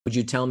Would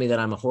you tell me that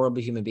I'm a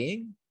horrible human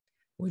being?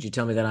 Would you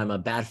tell me that I'm a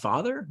bad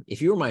father? If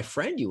you were my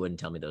friend, you wouldn't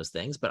tell me those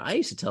things, but I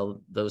used to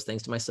tell those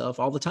things to myself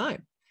all the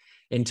time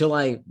until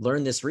I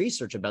learned this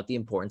research about the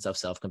importance of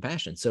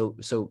self-compassion. So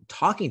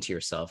talking to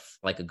yourself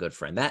like a good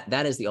friend,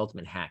 that is the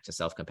ultimate hack to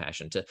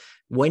self-compassion, to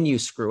when you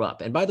screw up.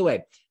 And by the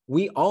way,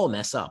 we all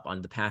mess up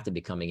on the path to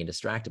becoming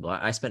indistractable.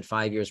 I spent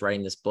 5 years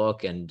writing this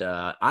book, and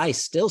I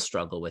still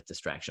struggle with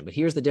distraction, but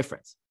here's the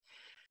difference.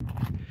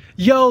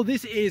 Yo,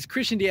 this is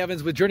Christian D.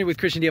 Evans with Journey with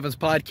Christian D. Evans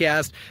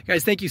podcast.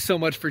 Guys, thank you so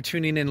much for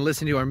tuning in and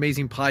listening to our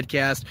amazing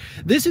podcast.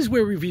 This is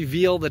where we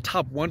reveal the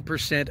top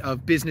 1%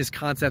 of business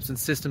concepts and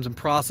systems and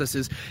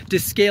processes to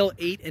scale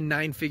 8 and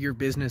 9 figure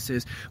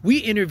businesses. We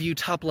interview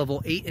top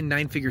level 8 and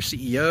 9 figure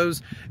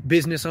CEOs,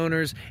 business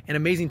owners, and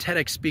amazing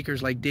TEDx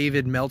speakers like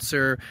David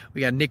Meltzer.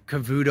 We got Nick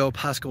Cavuto,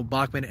 Pascal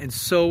Bachman, and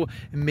so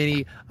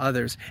many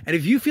others. And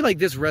if you feel like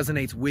this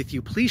resonates with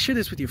you, please share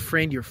this with your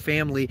friend, your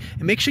family,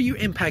 and make sure you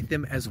impact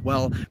them as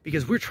well,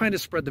 because we're trying to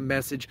spread the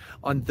message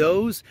on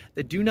those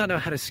that do not know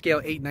how to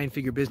scale 8, 9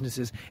 figure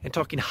businesses and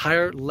talking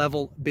higher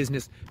level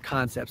business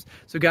concepts.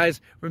 So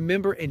guys,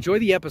 remember, enjoy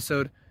the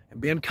episode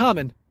and be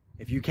uncommon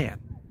if you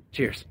can.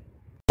 Cheers.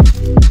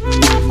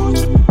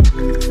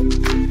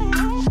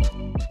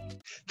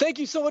 Thank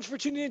you so much for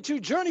tuning in to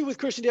Journey with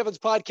Christian D. Evans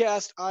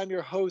podcast. I'm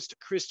your host,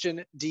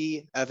 Christian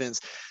D.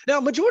 Evans. Now,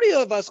 majority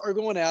of us are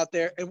going out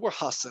there and we're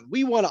hustling.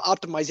 We want to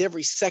optimize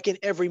every second,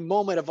 every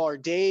moment of our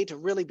day to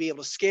really be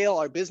able to scale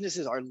our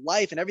businesses, our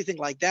life, and everything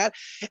like that.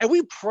 And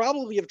we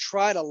probably have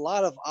tried a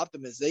lot of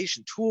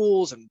optimization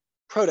tools and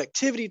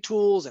productivity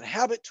tools and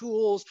habit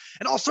tools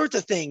and all sorts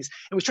of things.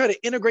 And we try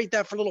to integrate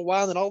that for a little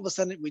while, and then all of a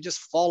sudden we just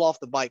fall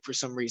off the bike for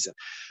some reason.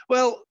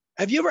 Well,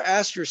 have you ever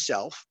asked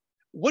yourself,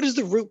 what is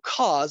the root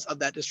cause of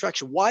that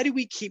distraction? Why do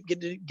we keep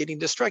getting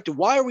distracted?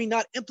 Why are we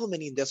not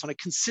implementing this on a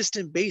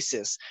consistent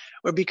basis,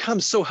 or become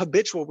so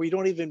habitual we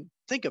don't even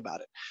think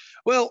about it?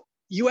 Well,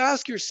 you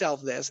ask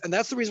yourself this, and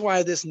that's the reason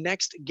why this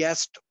next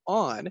guest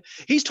on,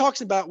 he's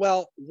talking about,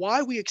 well,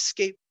 why we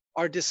escape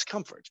our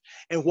discomfort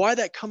and why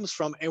that comes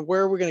from, and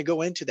where we're going to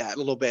go into that a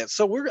little bit.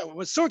 So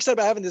we're so excited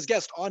about having this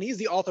guest on. He's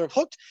the author of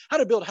Hooked, How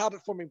to Build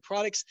Habit-Forming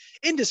Products,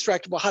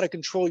 Indistractable, How to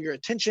Control Your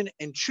Attention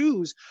and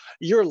Choose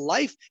Your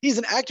Life. He's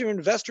an active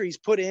investor. He's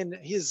put in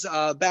his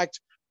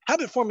backed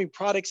habit-forming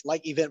products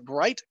like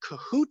Eventbrite,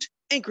 Kahoot,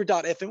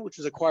 Anchor.fm, which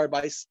was acquired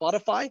by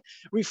Spotify,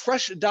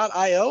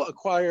 Refresh.io,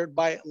 acquired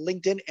by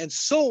LinkedIn, and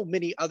so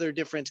many other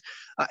different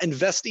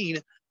investing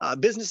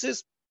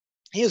businesses.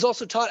 He has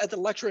also taught at the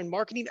Lecture in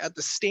Marketing at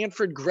the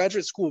Stanford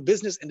Graduate School of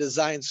Business and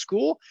Design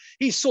School.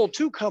 He's sold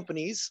 2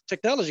 companies,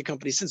 technology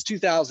companies, since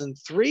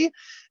 2003.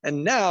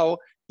 And now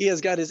he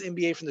has got his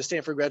MBA from the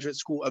Stanford Graduate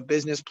School of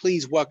Business.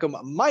 Please welcome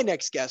my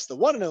next guest, the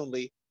one and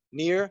only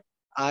Nir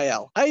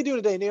Eyal. How you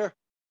doing today, Nir?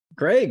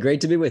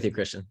 Great to be with you,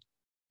 Christian.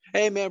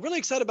 Hey, man, really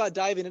excited about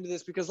diving into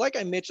this because, like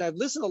I mentioned, I've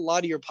listened to a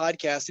lot of your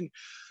podcasts, and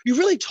you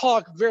really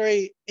talk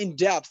very in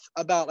depth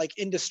about like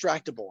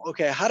indistractable,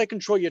 okay, how to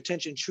control your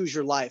attention, choose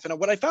your life. And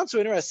what I found so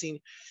interesting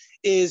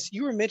is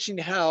you were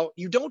mentioning how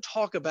you don't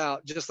talk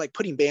about just like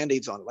putting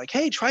Band-Aids on it. Like,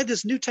 hey, try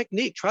this new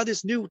technique, try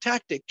this new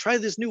tactic, try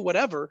this new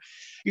whatever.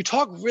 You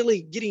talk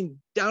really getting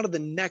down to the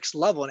next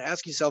level and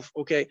ask yourself,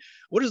 okay,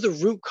 what is the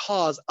root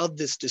cause of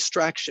this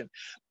distraction?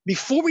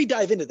 Before we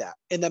dive into that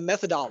and the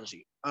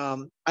methodology,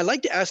 I'd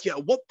like to ask you,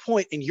 at what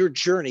point in your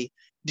journey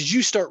did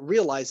you start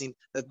realizing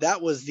that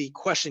that was the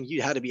question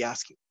you had to be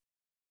asking?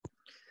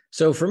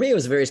 So for me, it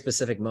was a very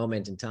specific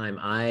moment in time.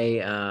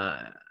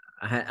 I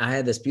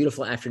had this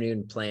beautiful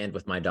afternoon planned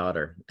with my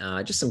daughter,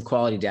 just some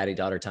quality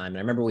daddy-daughter time. And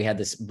I remember we had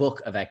this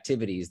book of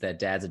activities that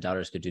dads and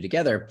daughters could do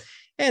together.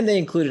 And they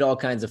included all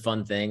kinds of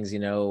fun things,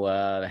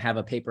 have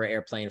a paper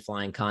airplane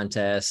flying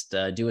contest,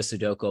 do a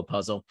Sudoku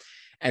puzzle.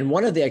 And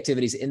one of the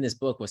activities in this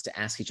book was to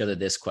ask each other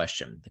this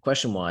question. The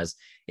question was,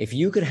 if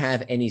you could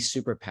have any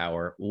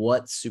superpower,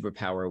 what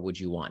superpower would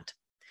you want?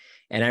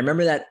 And I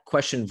remember that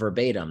question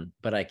verbatim,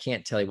 but I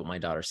can't tell you what my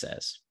daughter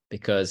says,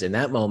 because in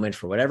that moment,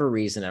 for whatever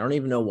reason, I don't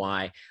even know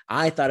why,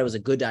 I thought it was a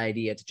good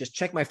idea to just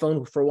check my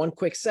phone for one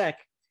quick sec.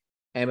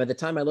 And by the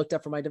time I looked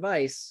up for my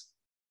device,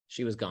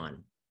 she was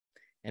gone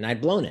and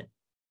I'd blown it.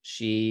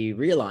 She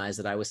realized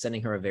that I was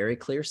sending her a very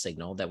clear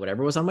signal that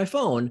whatever was on my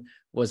phone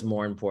was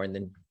more important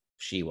than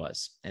she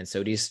was. And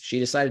so she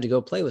decided to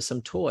go play with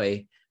some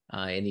toy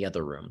in the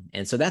other room.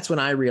 And so that's when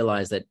I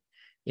realized that,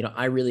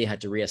 I really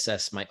had to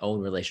reassess my own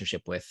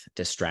relationship with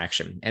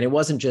distraction. And it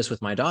wasn't just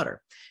with my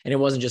daughter, and it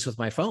wasn't just with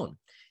my phone.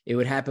 It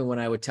would happen when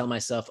I would tell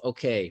myself,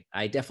 okay,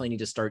 I definitely need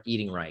to start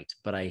eating right,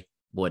 but I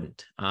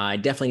wouldn't. I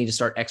definitely need to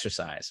start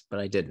exercise, but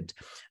I didn't.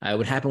 It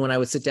would happen when I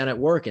would sit down at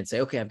work and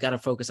say, okay, I've got to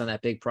focus on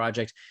that big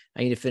project.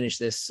 I need to finish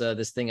this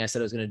thing I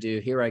said I was going to do.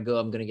 Here I go.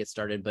 I'm going to get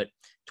started. But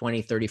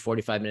 20, 30,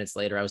 45 minutes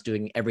later, I was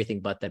doing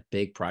everything but that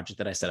big project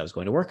that I said I was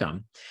going to work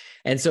on.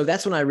 And so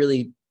that's when I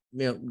really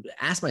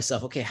ask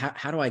myself, okay,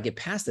 how do I get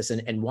past this?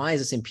 And why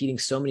is this impeding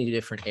so many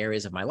different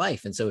areas of my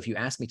life? And so if you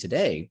ask me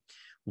today,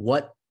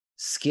 what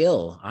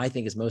skill I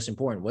think is most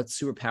important, what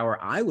superpower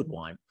I would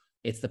want,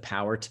 It's the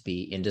power to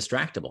be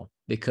indistractable.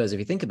 Because if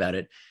you think about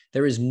it,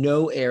 there is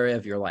no area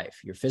of your life,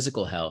 your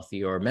physical health,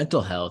 your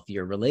mental health,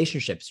 your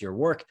relationships, your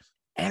work,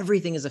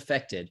 everything is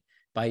affected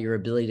by your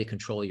ability to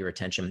control your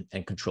attention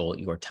and control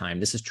your time.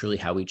 This is truly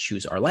how we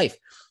choose our life.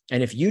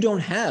 And if you don't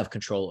have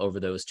control over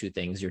those two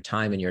things, your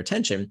time and your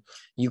attention,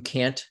 you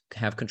can't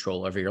have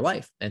control over your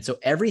life. And so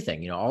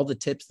everything, all the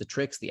tips, the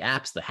tricks, the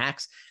apps, the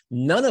hacks,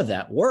 none of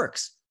that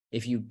works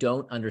if you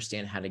don't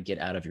understand how to get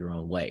out of your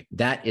own way.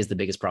 That is the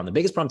biggest problem. The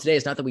biggest problem today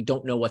is not that we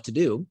don't know what to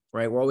do,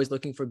 right? We're always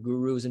looking for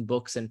gurus and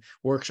books and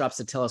workshops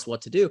to tell us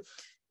what to do.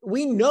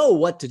 We know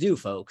what to do,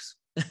 folks.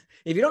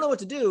 If you don't know what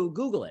to do,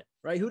 Google it,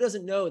 right? Who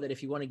doesn't know that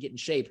if you want to get in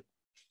shape,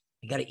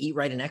 you got to eat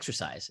right and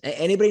exercise?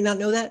 Anybody not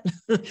know that?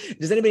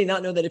 Does anybody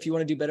not know that if you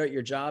want to do better at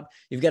your job,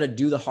 you've got to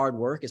do the hard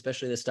work,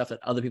 especially the stuff that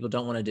other people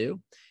don't want to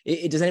do?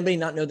 Does anybody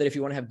not know that if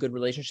you want to have good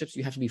relationships,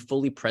 you have to be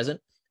fully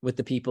present with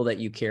the people that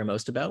you care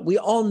most about? We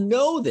all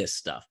know this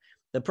stuff.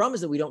 The problem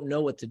is that we don't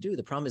know what to do.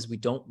 The problem is we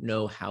don't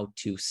know how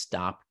to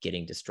stop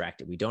getting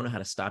distracted. We don't know how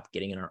to stop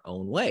getting in our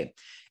own way.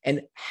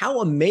 And how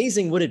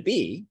amazing would it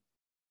be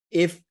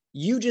if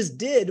you just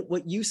did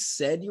what you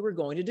said you were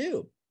going to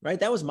do, right?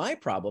 That was my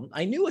problem.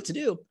 I knew what to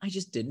do. I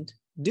just didn't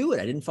do it.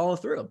 I didn't follow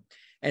through.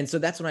 And so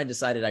that's when I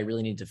decided I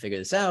really need to figure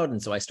this out.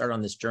 And so I started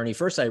on this journey.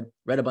 First, I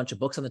read a bunch of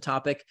books on the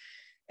topic.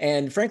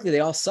 And frankly, they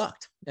all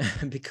sucked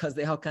because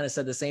they all kind of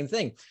said the same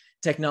thing.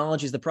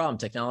 Technology is the problem.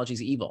 Technology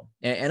is evil.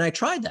 And I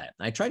tried that.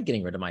 I tried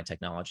getting rid of my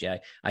technology.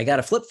 I got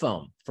a flip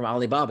phone from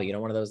Alibaba,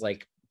 one of those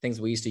like things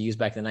we used to use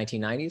back in the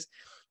 1990s.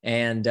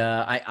 And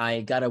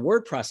I got a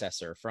word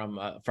processor from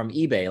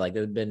eBay. Like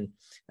there had been,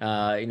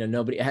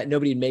 nobody had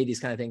made these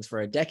kind of things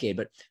for a decade.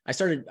 But I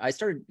started,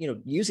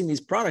 using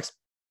these products,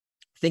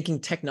 thinking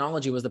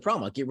technology was the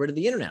problem. I'll get rid of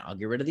the internet. I'll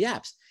get rid of the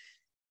apps,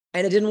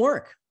 and it didn't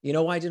work. You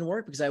know why it didn't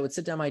work? Because I would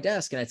sit down at my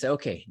desk and I'd say,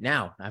 okay,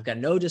 now I've got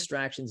no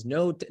distractions,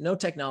 no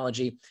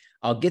technology.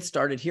 I'll get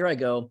started. Here I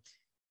go.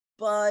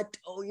 But,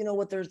 oh, you know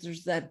what?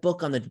 There's that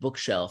book on the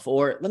bookshelf,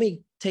 or let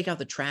me take out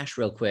the trash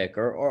real quick,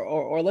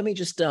 or let me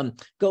just go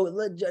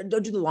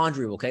do the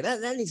laundry real quick.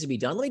 That needs to be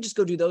done. Let me just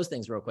go do those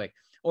things real quick.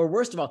 Or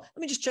worst of all,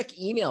 let me just check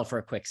email for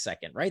a quick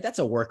second, right? That's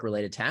a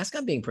work-related task.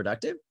 I'm being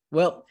productive.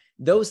 Well,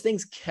 those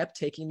things kept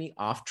taking me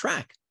off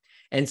track.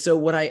 And so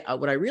what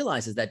I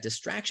realized is that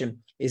distraction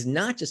is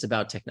not just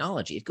about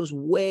technology. It goes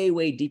way,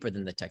 way deeper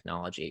than the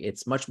technology.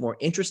 It's much more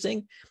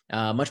interesting,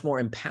 much more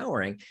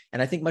empowering,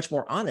 and I think much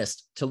more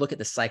honest to look at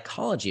the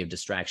psychology of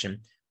distraction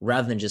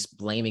rather than just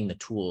blaming the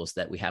tools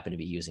that we happen to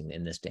be using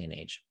in this day and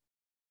age.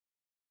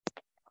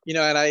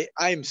 And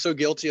I'm so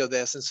guilty of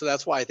this. And so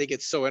that's why I think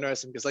it's so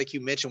interesting, because like you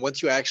mentioned,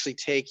 once you actually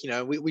take,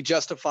 we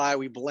justify,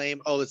 we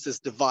blame, oh, it's this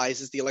device,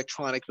 it's the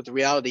electronics, but the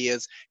reality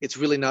is it's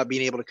really not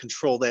being able to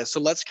control this. So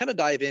let's kind of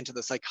dive into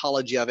the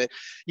psychology of it.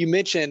 You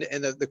mentioned,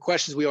 and the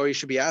questions we always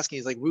should be asking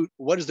is like,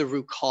 what is the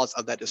root cause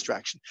of that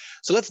distraction?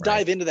 So let's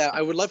dive into that.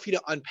 I would love for you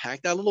to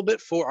unpack that a little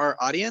bit for our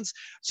audience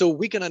so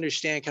we can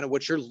understand kind of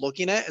what you're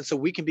looking at, and so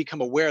we can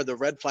become aware of the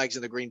red flags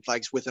and the green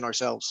flags within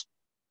ourselves.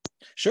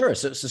 Sure.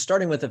 So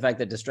starting with the fact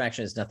that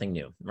distraction is nothing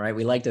new, right?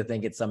 We like to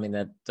think it's something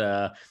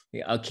that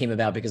came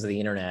about because of the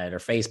internet or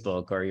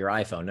Facebook or your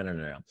iPhone.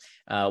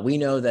 No. We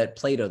know that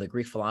Plato, the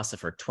Greek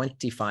philosopher,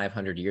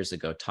 2,500 years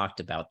ago, talked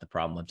about the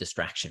problem of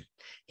distraction.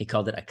 He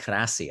called it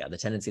akrasia, the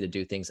tendency to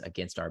do things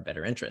against our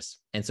better interests.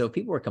 And so if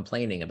people were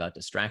complaining about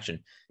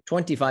distraction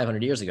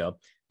 2,500 years ago,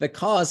 the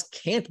cause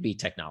can't be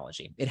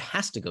technology. It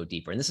has to go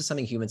deeper. And this is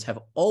something humans have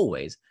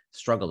always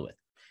struggled with.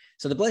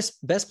 So the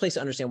best place to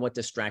understand what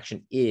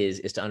distraction is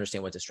to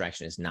understand what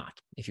distraction is not.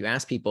 If you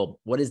ask people,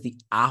 what is the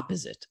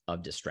opposite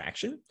of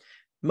distraction?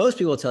 Most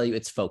people will tell you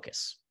it's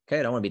focus. Okay,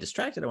 I don't want to be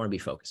distracted, I want to be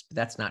focused, but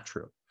that's not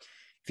true.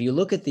 If you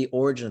look at the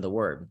origin of the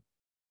word,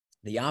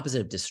 the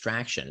opposite of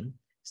distraction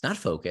is not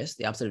focus.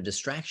 The opposite of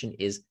distraction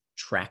is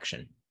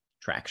traction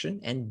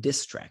and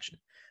distraction.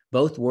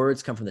 Both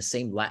words come from the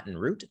same Latin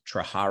root,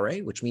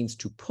 trahare, which means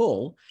to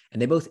pull,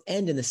 and they both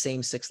end in the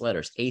same 6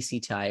 letters,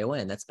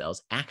 A-C-T-I-O-N, that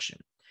spells action.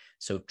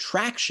 So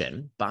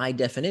traction, by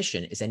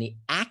definition, is any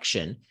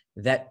action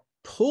that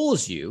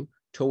pulls you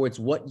towards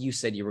what you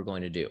said you were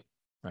going to do,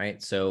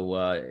 right?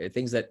 So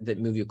things that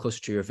move you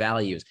closer to your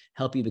values,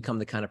 help you become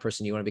the kind of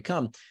person you want to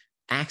become,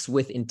 acts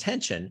with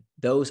intention,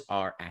 those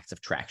are acts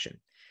of traction.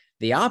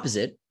 The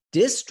opposite,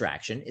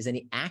 distraction, is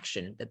any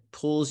action that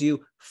pulls you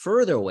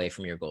further away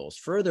from your goals,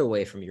 further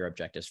away from your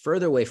objectives,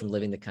 further away from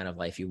living the kind of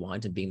life you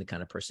want and being the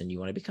kind of person you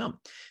want to become.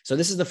 So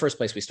this is the first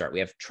place we start. We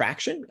have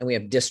traction and we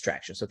have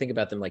distraction. So think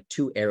about them like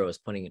 2 arrows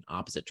pointing in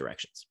opposite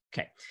directions.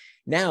 Okay.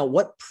 Now,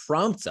 what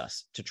prompts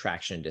us to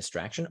traction and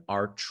distraction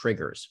are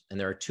triggers. And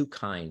there are 2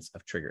 kinds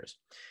of triggers.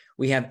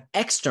 We have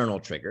external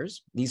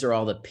triggers. These are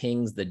all the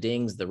pings, the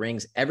dings, the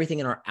rings, everything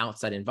in our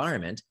outside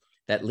environment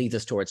that leads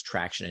us towards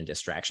traction and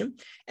distraction.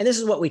 And this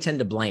is what we tend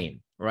to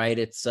blame, right?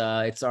 It's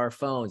our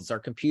phones, it's our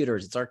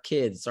computers, it's our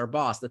kids, it's our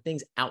boss, the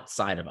things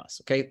outside of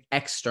us, okay?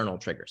 External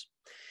triggers.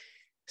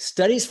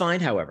 Studies find,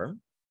 however,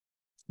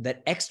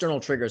 that external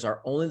triggers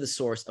are only the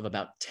source of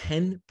about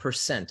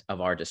 10%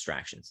 of our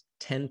distractions,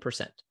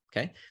 10%.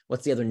 Okay.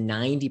 What's the other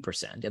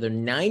 90%? The other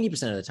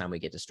 90% of the time we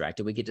get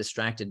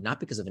distracted not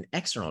because of an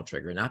external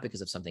trigger, not because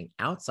of something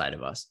outside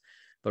of us,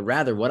 but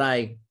rather what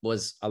I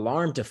was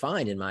alarmed to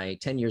find in my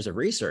 10 years of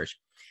research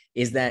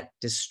is that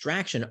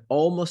distraction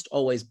almost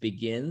always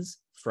begins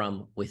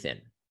from within.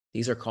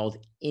 These are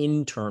called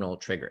internal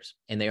triggers,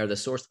 and they are the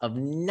source of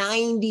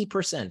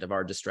 90% of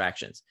our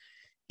distractions.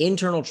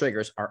 Internal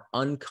triggers are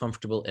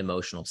uncomfortable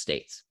emotional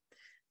states.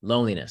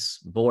 Loneliness,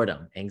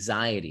 boredom,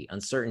 anxiety,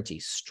 uncertainty,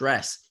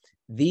 stress.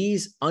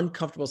 These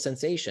uncomfortable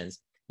sensations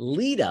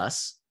lead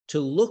us to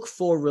look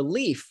for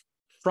relief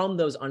from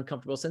those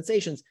uncomfortable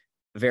sensations,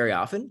 very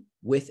often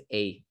with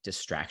a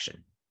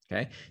distraction.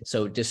 Okay.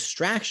 So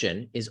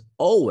distraction is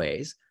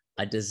always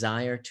a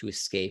desire to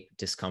escape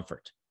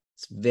discomfort.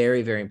 It's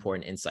very, very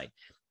important insight.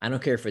 I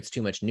don't care if it's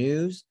too much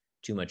news,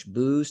 too much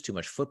booze, too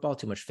much football,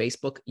 too much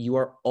Facebook. You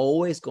are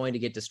always going to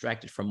get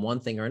distracted from one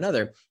thing or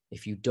another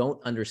if you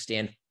don't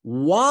understand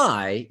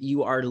why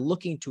you are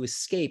looking to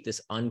escape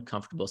this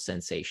uncomfortable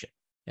sensation.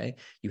 Okay.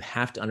 You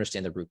have to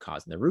understand the root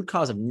cause. And the root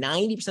cause of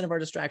 90% of our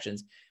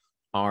distractions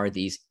are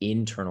these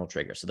internal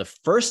triggers. So the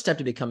first step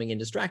to becoming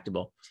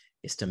indistractable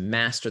is to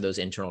master those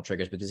internal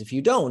triggers, because if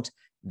you don't,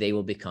 they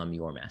will become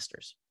your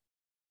masters.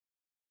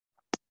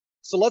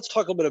 So let's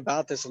talk a little bit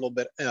about this a little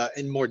bit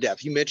in more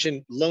depth. You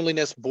mentioned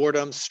loneliness,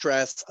 boredom,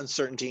 stress,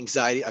 uncertainty,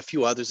 anxiety, a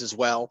few others as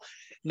well.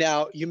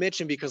 Now, you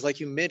mentioned, because like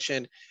you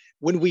mentioned,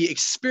 when we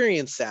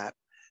experience that,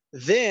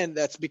 then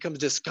that becomes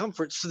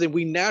discomfort. So then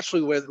we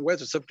naturally,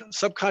 whether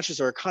subconscious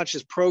or a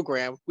conscious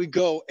program, we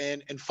go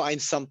and find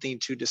something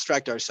to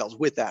distract ourselves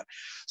with that.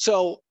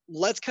 So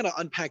let's kind of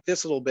unpack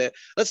this a little bit.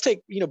 Let's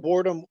take,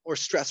 boredom or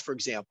stress, for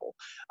example.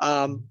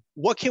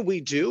 What can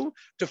we do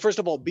to, first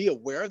of all, be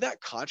aware of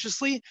that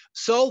consciously,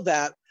 so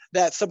that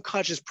that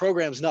subconscious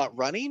program is not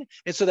running,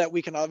 and so that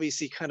we can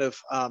obviously kind of,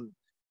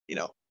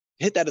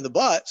 hit that in the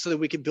butt, so that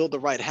we can build the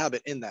right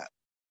habit in that.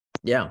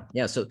 Yeah.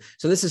 So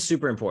this is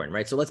super important,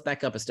 right? So let's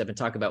back up a step and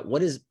talk about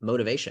what is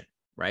motivation,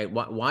 right?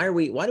 Why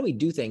do we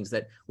do things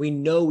that we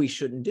know we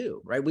shouldn't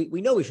do, right?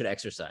 We know we should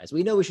exercise.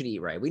 We know we should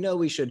eat right. We know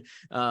we should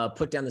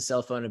put down the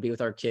cell phone and be with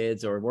our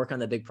kids, or work on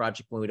the big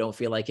project when we don't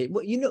feel like it.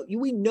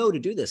 We know to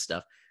do this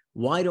stuff.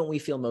 Why don't we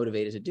feel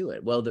motivated to do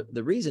it? Well,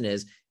 the reason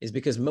is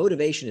because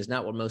motivation is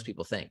not what most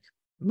people think.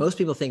 Most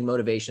people think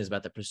motivation is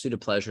about the pursuit of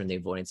pleasure and the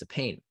avoidance of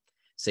pain.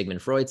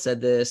 Sigmund Freud said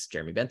this.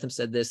 Jeremy Bentham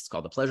said this. It's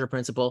called the pleasure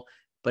principle.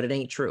 But it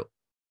ain't true.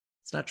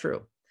 It's not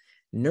true.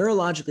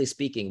 Neurologically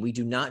speaking, we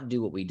do not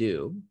do what we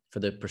do for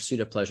the pursuit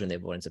of pleasure and the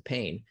avoidance of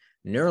pain.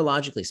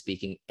 Neurologically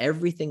speaking,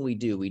 everything we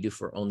do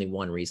for only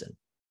one reason,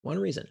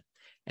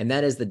 and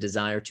that is the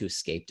desire to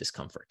escape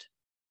discomfort.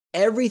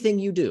 Everything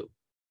you do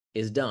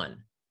is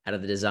done out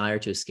of the desire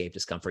to escape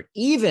discomfort,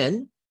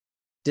 even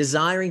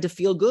desiring to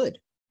feel good.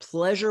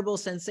 Pleasurable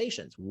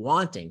sensations,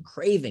 wanting,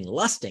 craving,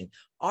 lusting,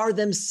 are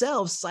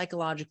themselves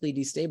psychologically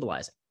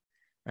destabilizing.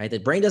 Right? The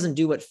brain doesn't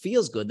do what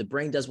feels good. The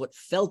brain does what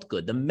felt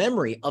good. The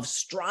memory of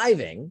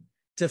striving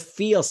to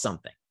feel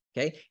something.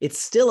 Okay. It's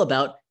still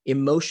about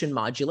emotion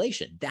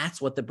modulation. That's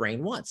what the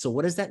brain wants. So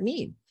what does that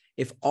mean?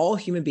 If all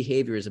human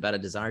behavior is about a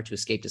desire to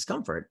escape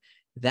discomfort,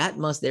 that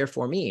must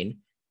therefore mean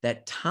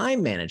that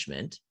time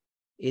management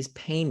is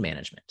pain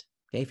management.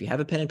 Okay. If you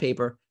have a pen and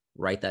paper,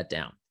 write that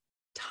down.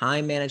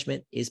 Time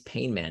management is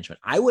pain management.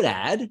 I would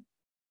add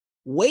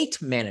weight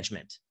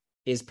management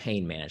is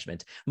pain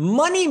management.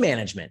 Money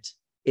management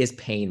is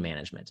pain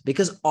management,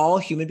 because all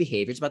human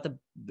behavior is about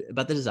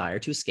the desire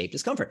to escape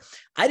discomfort.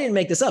 I didn't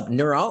make this up.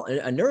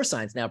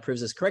 Neuroscience now proves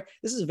this correct.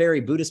 This is a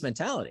very Buddhist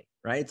mentality,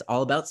 right? It's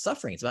all about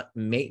suffering. It's about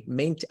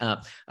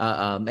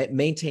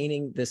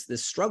maintaining this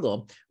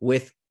struggle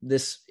with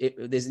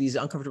these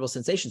uncomfortable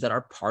sensations that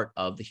are part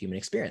of the human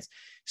experience.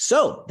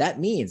 So that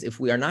means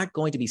if we are not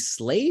going to be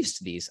slaves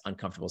to these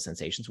uncomfortable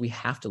sensations, we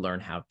have to learn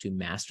how to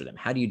master them.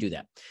 How do you do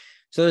that?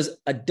 So there's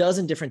a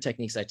dozen different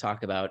techniques I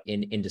talk about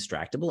in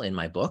Indistractable in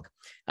my book,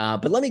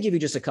 but let me give you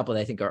just a couple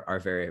that I think are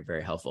very,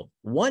 very helpful.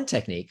 One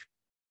technique,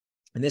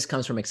 and this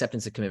comes from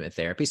acceptance and commitment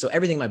therapy. So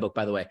everything in my book,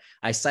 by the way,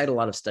 I cite a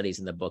lot of studies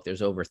in the book.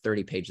 There's over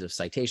 30 pages of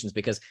citations,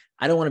 because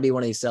I don't want to be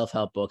one of these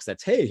self-help books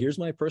that's, hey, here's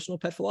my personal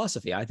pet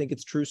philosophy. I think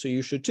it's true, so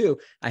you should too.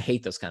 I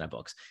hate those kind of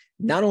books.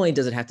 Not only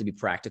does it have to be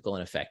practical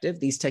and effective,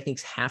 these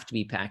techniques have to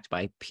be backed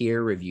by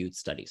peer-reviewed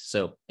studies.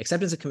 So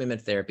acceptance and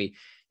commitment therapy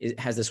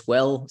has this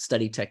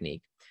well-studied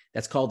technique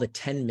that's called the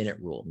 10-minute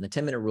rule. And the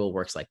 10-minute rule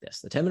works like this.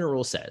 The 10-minute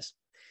rule says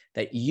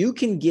that you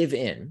can give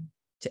in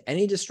to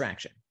any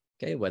distraction,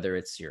 okay? Whether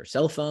it's your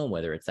cell phone,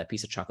 whether it's that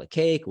piece of chocolate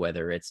cake,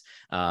 whether it's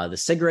the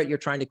cigarette you're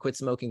trying to quit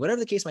smoking, whatever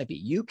the case might be,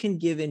 you can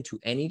give in to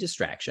any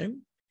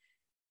distraction,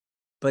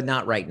 but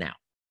not right now,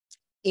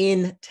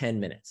 in 10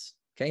 minutes,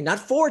 okay? Not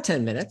for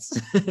 10 minutes,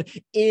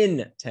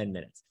 in 10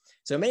 minutes.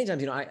 So many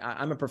times,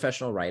 I'm a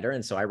professional writer,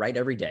 and so I write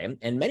every day.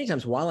 And many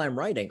times while I'm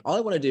writing, all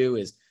I want to do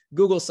is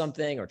Google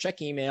something or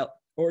check email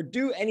or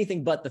do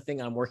anything but the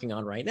thing I'm working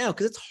on right now,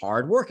 because it's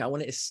hard work. I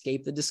want to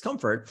escape the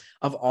discomfort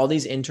of all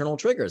these internal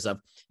triggers of,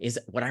 is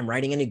what I'm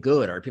writing any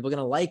good? Are people going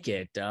to like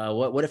it?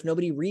 What if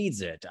nobody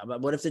reads it?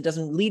 What if it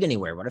doesn't lead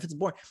anywhere? What if it's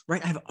boring?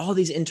 Right? I have all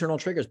these internal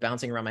triggers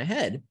bouncing around my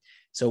head.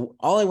 So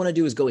all I want to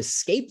do is go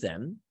escape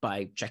them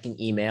by checking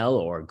email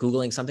or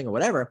Googling something or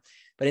whatever.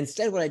 But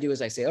instead, what I do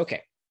is I say,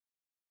 okay,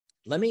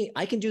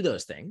 I can do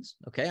those things.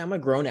 Okay. I'm a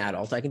grown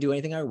adult. I can do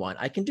anything I want.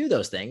 I can do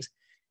those things,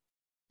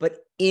 but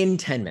in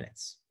 10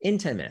 minutes,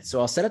 So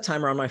I'll set a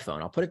timer on my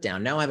phone. I'll put it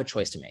down. Now I have a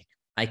choice to make.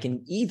 I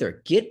can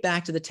either get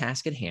back to the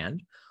task at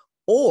hand,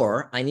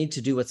 or I need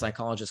to do what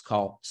psychologists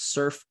call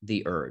surf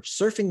the urge.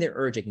 Surfing the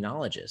urge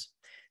acknowledges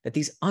that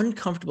these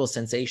uncomfortable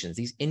sensations,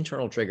 these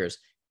internal triggers,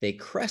 they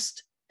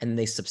crest and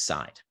they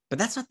subside. But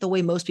that's not the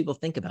way most people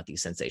think about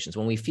these sensations.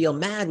 When we feel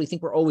mad, we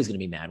think we're always going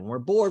to be mad. When we're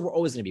bored, we're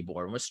always going to be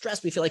bored. When we're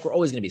stressed, we feel like we're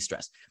always going to be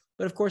stressed.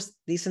 But of course,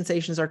 these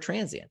sensations are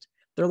transient.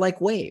 They're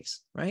like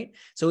waves, right?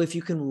 So if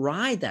you can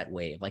ride that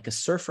wave like a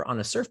surfer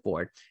on a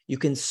surfboard, you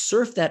can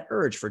surf that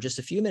urge for just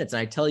a few minutes. And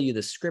I tell you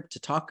the script to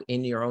talk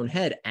in your own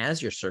head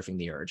as you're surfing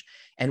the urge.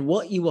 And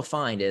what you will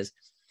find is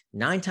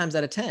 9 times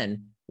out of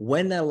 10,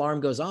 when that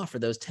alarm goes off for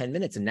those 10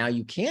 minutes, and now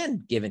you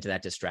can give into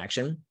that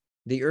distraction,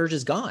 the urge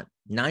is gone.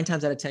 9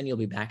 times out of 10, you'll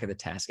be back at the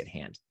task at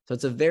hand. So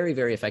it's a very,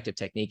 very effective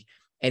technique.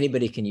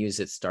 Anybody can use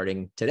it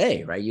starting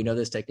today, right? You know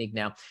this technique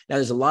now. Now,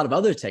 there's a lot of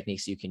other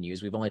techniques you can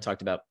use. We've only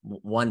talked about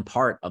one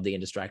part of the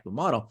Indistractable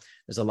model.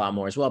 There's a lot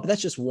more as well, but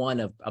that's just one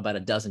of about a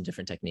dozen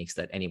different techniques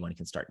that anyone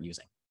can start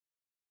using.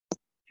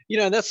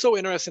 And that's so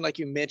interesting. Like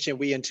you mentioned,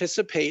 we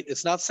anticipate,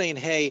 it's not saying,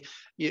 hey,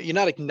 you're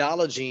not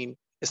acknowledging,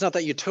 it's not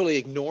that you're totally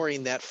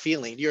ignoring that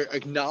feeling. You're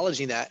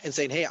acknowledging that and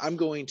saying, hey, I'm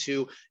going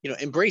to,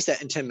 embrace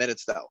that in 10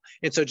 minutes though.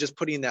 And so just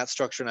putting that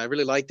structure, and I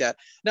really like that.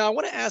 Now, I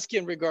want to ask you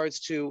in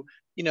regards to,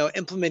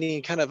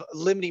 implementing kind of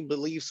limiting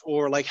beliefs,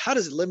 or like, how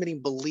does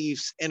limiting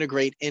beliefs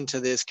integrate into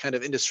this kind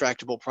of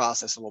Indistractable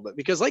process a little bit?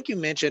 Because like you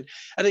mentioned,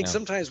 I think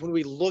sometimes when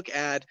we look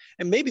at,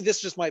 and maybe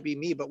this just might be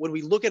me, but when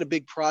we look at a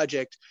big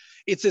project,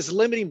 it's this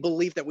limiting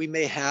belief that we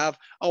may have,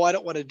 oh, I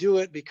don't want to do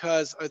it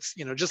because it's,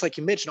 just like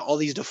you mentioned, all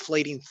these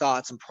deflating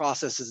thoughts and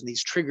processes and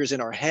these triggers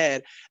in our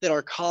head that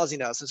are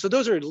causing us. And so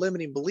those are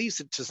limiting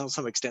beliefs to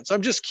some extent. So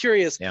I'm just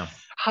curious,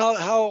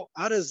 how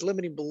does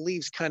limiting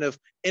beliefs kind of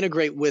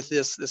integrate with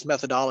this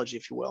methodology,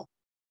 if you will?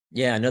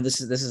 Yeah, no, this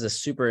is a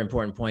super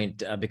important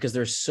point because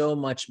there's so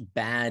much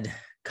bad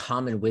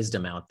common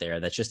wisdom out there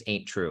that just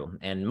ain't true,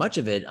 and much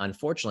of it,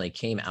 unfortunately,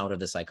 came out of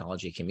the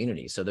psychology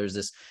community. So there's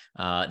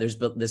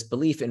this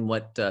belief in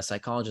what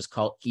psychologists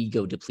call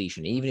ego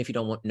depletion. Even if you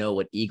don't know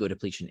what ego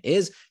depletion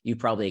is, you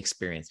probably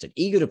experienced it.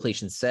 Ego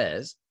depletion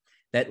says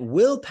that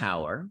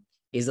willpower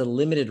is a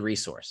limited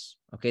resource,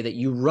 okay, that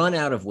you run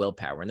out of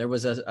willpower. And there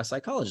was a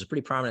psychologist, a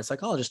pretty prominent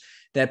psychologist,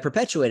 that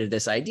perpetuated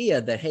this idea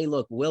that, hey,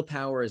 look,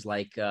 willpower is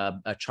like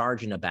a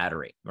charge in a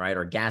battery, right?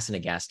 Or gas in a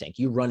gas tank.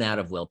 You run out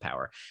of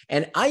willpower.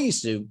 And I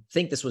used to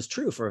think this was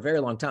true for a very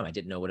long time. I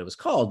didn't know what it was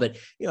called, but,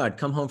 I'd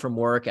come home from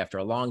work after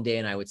a long day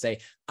and I would say,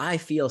 I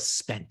feel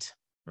spent.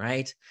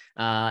 Right.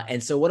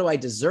 And so what do I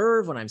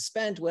deserve when I'm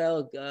spent?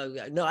 Well,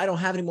 no, I don't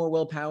have any more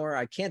willpower.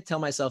 I can't tell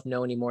myself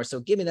no anymore. So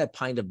give me that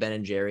pint of Ben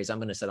and Jerry's. I'm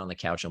going to sit on the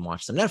couch and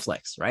watch some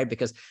Netflix, right?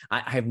 Because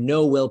I have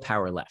no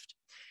willpower left.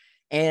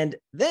 And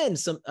then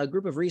a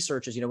group of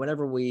researchers,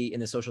 whenever we in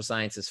the social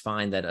sciences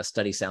find that a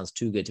study sounds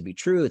too good to be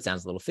true, it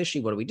sounds a little fishy,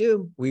 what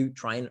do? We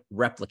try and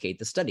replicate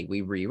the study.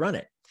 We rerun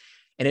it.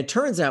 And it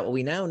turns out what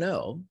we now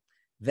know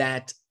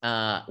that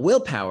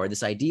willpower,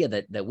 this idea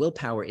that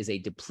willpower is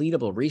a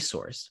depletable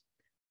resource,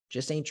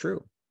 just ain't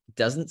true. It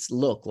doesn't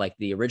look like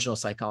the original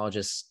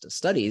psychologist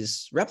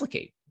studies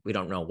replicate. We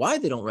don't know why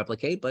they don't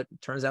replicate, but it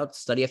turns out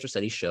study after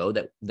study show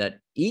that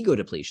ego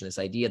depletion, this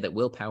idea that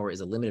willpower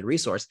is a limited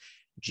resource,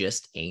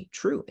 just ain't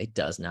true. It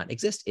does not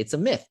exist. It's a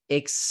myth,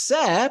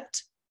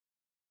 except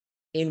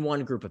in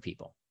one group of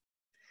people.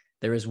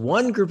 There is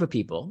one group of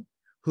people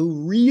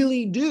who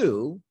really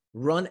do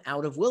run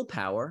out of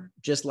willpower,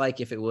 just like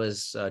if it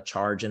was a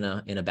charge in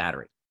a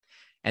battery.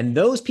 And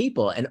those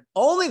people, and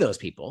only those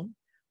people,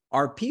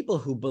 are people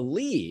who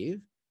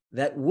believe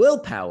that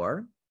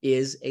willpower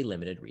is a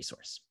limited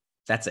resource.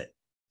 That's it.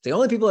 It's the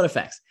only people it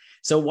affects.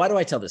 So why do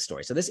I tell this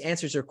story? So this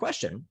answers your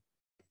question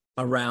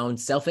around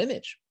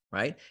self-image,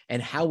 right?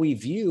 And how we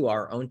view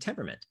our own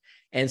temperament.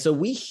 And so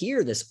we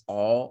hear this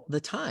all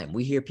the time.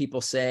 We hear people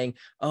saying,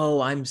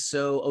 oh, I'm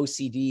so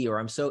OCD, or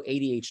I'm so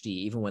ADHD,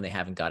 even when they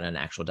haven't gotten an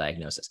actual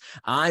diagnosis.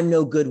 I'm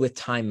no good with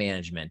time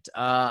management.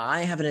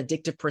 I have an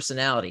addictive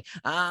personality.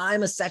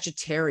 I'm a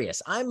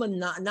Sagittarius. I'm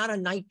not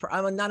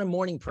a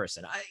morning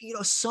person.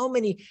 So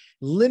many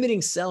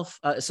limiting so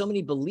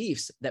many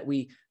beliefs that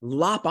we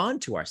lop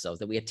onto ourselves,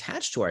 that we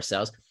attach to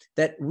ourselves,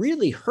 that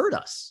really hurt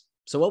us.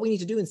 So what we need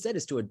to do instead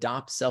is to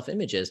adopt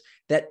self-images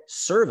that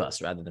serve us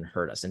rather than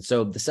hurt us. And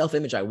so the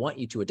self-image I want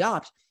you to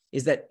adopt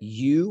is that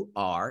you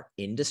are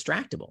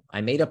indistractable. I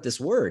made up this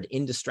word,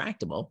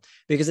 indistractable,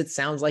 because it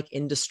sounds like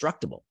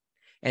indestructible.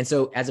 And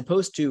so as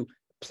opposed to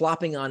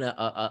plopping on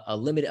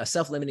a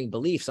self-limiting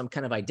belief, some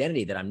kind of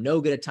identity that I'm no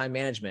good at time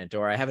management,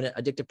 or I have an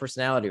addictive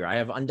personality, or I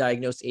have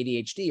undiagnosed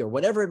ADHD, or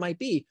whatever it might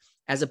be,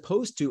 as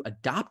opposed to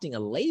adopting a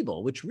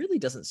label, which really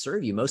doesn't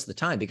serve you most of the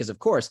time. Because of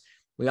course,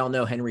 we all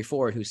know Henry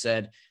Ford, who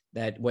said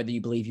that whether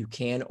you believe you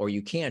can or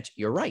you can't,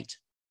 you're right.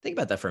 Think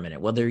about that for a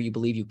minute. Whether you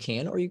believe you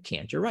can or you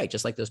can't, you're right.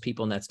 Just like those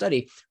people in that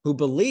study who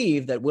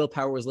believed that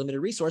willpower was limited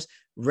resource,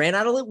 ran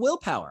out of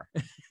willpower.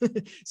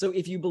 So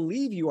if you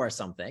believe you are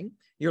something,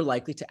 you're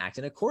likely to act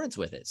in accordance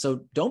with it.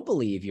 So don't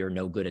believe you're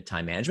no good at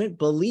time management.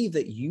 Believe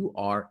that you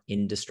are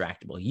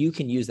indistractable. You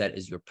can use that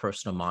as your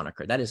personal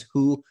moniker. That is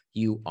who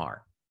you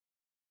are.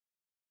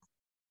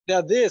 Now,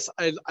 this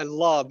I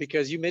love,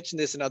 because you mentioned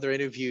this in other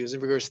interviews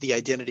in regards to the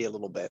identity a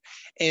little bit.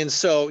 And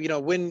so,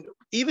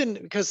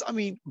 because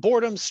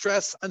boredom,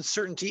 stress,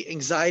 uncertainty,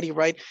 anxiety,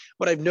 right?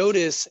 What I've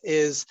noticed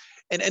is,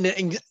 and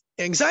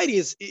anxiety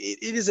is,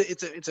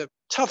 it's a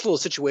tough little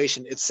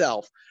situation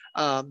itself.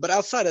 But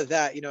outside of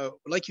that,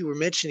 like you were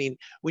mentioning,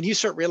 when you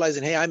start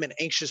realizing, hey, I'm an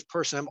anxious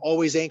person, I'm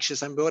always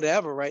anxious, I'm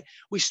whatever, right?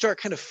 We start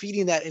kind of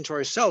feeding that into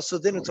ourselves. So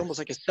then it's almost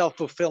like a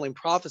self-fulfilling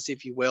prophecy,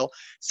 if you will.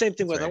 Same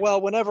thing with,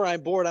 well, whenever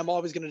I'm bored, I'm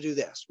always going to do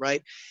this,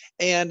 right?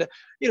 And,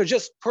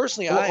 just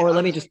personally,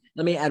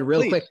 let me add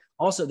real quick.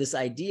 Also, this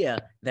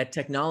idea that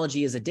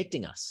technology is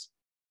addicting us.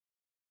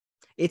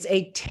 It's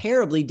a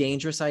terribly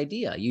dangerous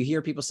idea. You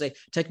hear people say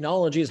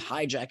technology is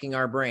hijacking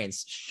our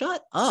brains.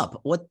 Shut up.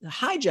 What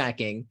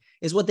hijacking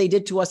is what they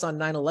did to us on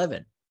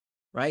 9/11,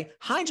 right?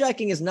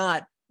 Hijacking is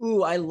not,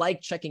 ooh, I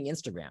like checking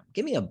Instagram.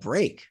 Give me a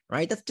break,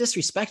 right? That's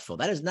disrespectful.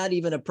 That is not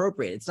even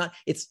appropriate.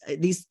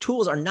 These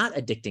tools are not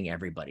addicting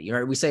everybody.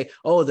 Right? We say,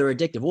 oh, they're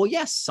addictive. Well,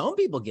 yes, some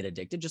people get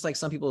addicted, just like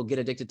some people get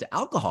addicted to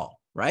alcohol,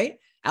 right?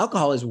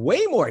 Alcohol is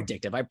way more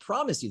addictive, I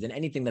promise you, than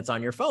anything that's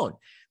on your phone.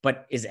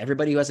 But is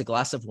everybody who has a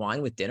glass of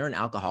wine with dinner an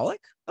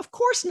alcoholic? Of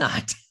course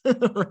not,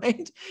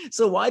 right?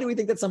 So why do we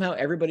think that somehow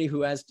everybody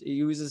who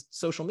uses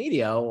social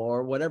media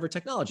or whatever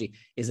technology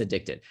is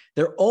addicted?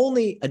 They're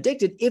only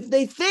addicted if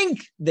they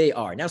think they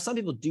are. Now, some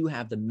people do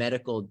have the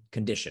medical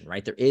condition,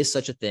 right? There is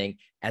such a thing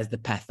as the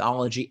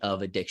pathology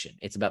of addiction.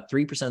 It's about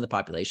 3% of the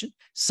population.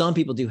 Some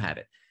people do have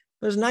it.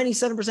 There's a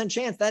 97%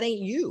 chance that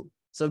ain't you.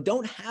 So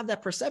don't have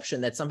that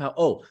perception that somehow,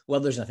 oh, well,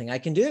 there's nothing I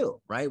can do,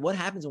 right? What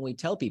happens when we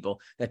tell people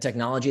that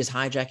technology is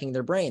hijacking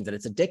their brains, that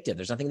it's addictive?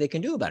 There's nothing they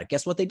can do about it.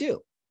 Guess what they do?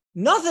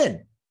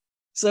 Nothing.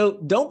 So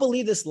don't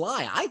believe this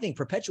lie, I think,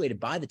 perpetuated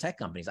by the tech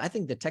companies. I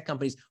think the tech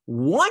companies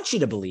want you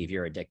to believe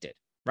you're addicted,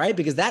 right?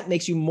 Because that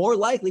makes you more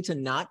likely to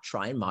not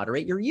try and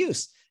moderate your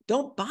use.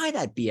 Don't buy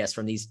that BS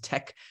from these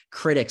tech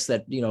critics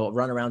that,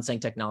 run around saying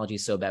technology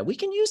is so bad. We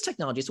can use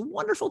technology. It's a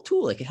wonderful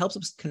tool. It helps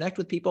us connect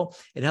with people.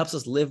 It helps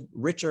us live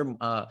richer,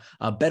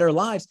 better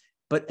lives.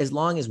 But as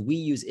long as we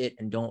use it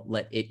and don't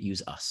let it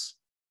use us.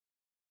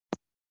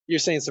 You're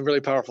saying some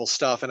really powerful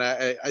stuff. And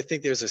I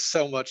think there's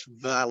so much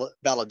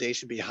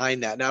validation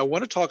behind that. Now, I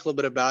want to talk a little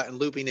bit about and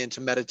looping into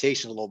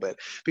meditation a little bit,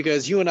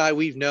 because you and I,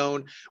 we've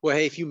known, well,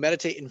 hey, if you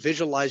meditate and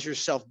visualize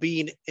yourself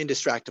being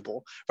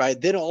indistractable,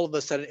 right, then all of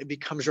a sudden it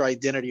becomes your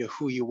identity of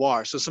who you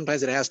are. So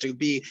sometimes it has to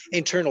be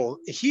internal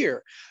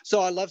here.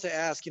 So I'd love to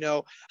ask,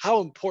 how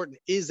important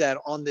is that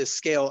on this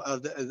scale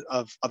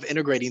of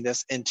integrating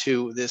this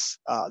into this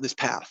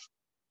path?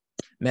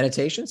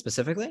 Meditation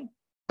specifically?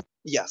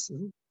 Yes.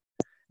 Mm-hmm.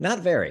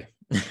 Not very,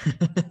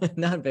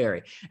 not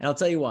very. And I'll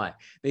tell you why.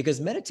 Because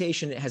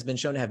meditation has been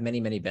shown to have many,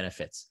 many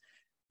benefits.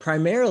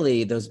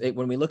 Primarily,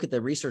 when we look at the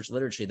research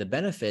literature, the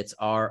benefits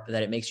are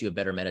that it makes you a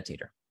better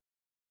meditator.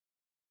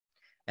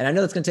 And I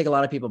know that's going to take a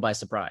lot of people by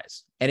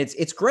surprise. And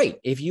it's great.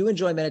 If you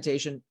enjoy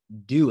meditation,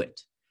 do it.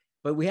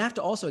 But we have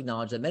to also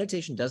acknowledge that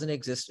meditation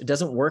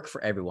doesn't work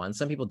for everyone.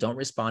 Some people don't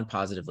respond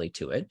positively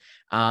to it.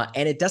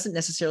 And it doesn't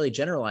necessarily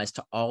generalize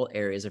to all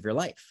areas of your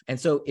life. And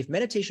so if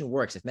meditation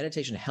works, if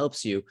meditation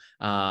helps you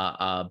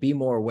be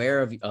more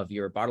aware of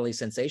your bodily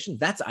sensations,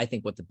 that's, I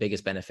think, what the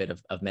biggest benefit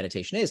of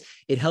meditation is.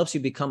 It helps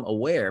you become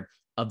aware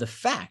of the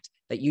fact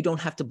that you don't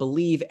have to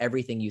believe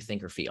everything you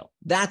think or feel.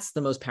 That's the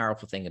most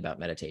powerful thing about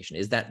meditation,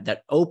 is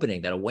that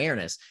opening, that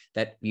awareness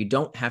that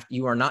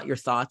you are not your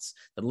thoughts,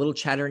 the little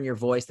chatter in your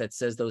voice that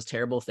says those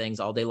terrible things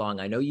all day long.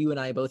 I know you and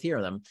I both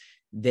hear them.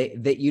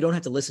 That you don't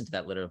have to listen to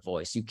that little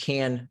voice. You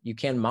can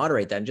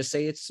moderate that and just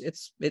say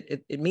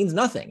it means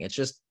nothing. It's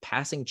just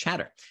passing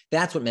chatter.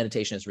 That's what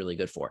meditation is really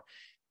good for.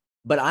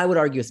 But I would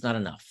argue it's not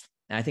enough.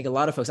 And I think a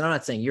lot of folks, and I'm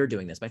not saying you're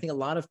doing this, but I think a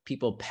lot of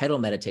people peddle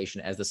meditation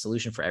as the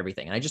solution for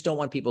everything. And I just don't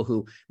want people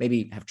who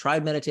maybe have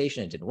tried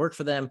meditation and it didn't work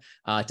for them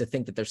to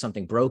think that there's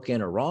something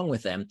broken or wrong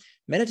with them.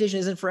 Meditation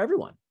isn't for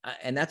everyone.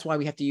 And that's why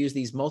we have to use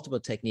these multiple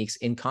techniques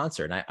in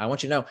concert. And I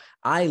want you to know,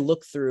 I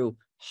look through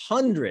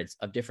hundreds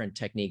of different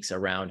techniques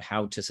around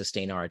how to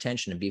sustain our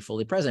attention and be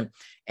fully present.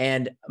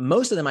 And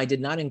most of them I did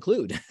not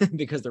include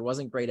because there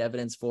wasn't great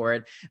evidence for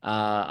it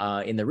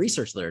in the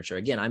research literature.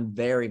 Again, I'm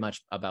very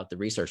much about the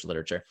research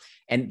literature.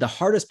 And the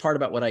hardest part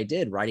about what I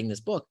did writing this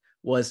book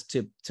was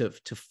to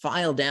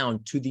file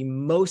down to the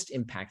most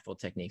impactful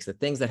techniques, the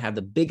things that have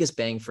the biggest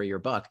bang for your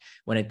buck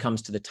when it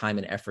comes to the time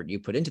and effort you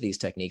put into these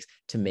techniques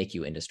to make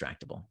you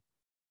indistractable.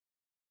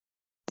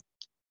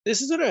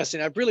 This is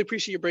interesting. I really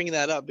appreciate you bringing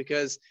that up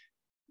because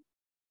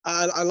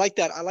I like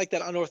that. I like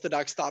that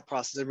unorthodox thought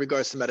process in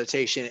regards to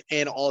meditation,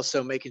 and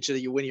also making sure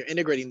that when you're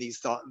integrating these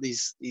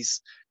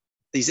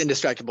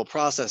indistractable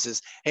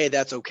processes, hey,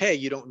 that's okay.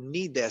 You don't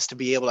need this to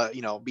be able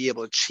to, be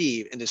able to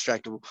achieve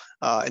indistractable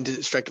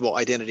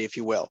identity, if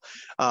you will.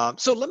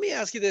 So let me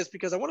ask you this,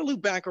 because I want to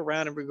loop back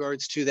around in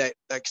regards to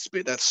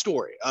that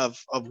story of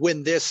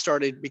when this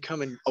started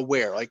becoming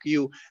aware. Like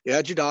you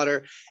had your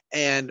daughter,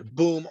 and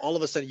boom, all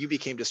of a sudden you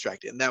became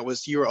distracted, and that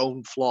was your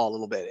own flaw a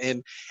little bit.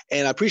 And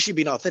I appreciate you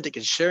being authentic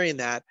and sharing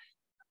that.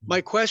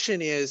 My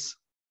question is,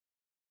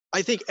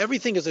 I think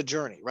everything is a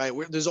journey, right?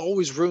 There's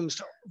always room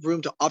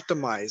to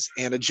optimize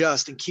and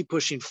adjust and keep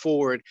pushing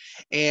forward.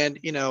 And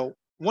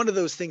one of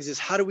those things is,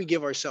 how do we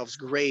give ourselves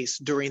grace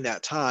during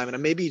that time?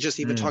 And maybe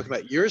just even talk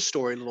about your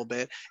story a little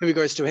bit in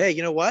regards to, hey,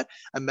 you know what?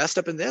 I messed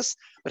up in this,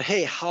 but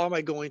hey, how am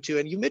I going to?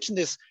 And you mentioned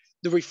this,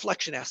 the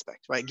reflection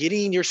aspect, right?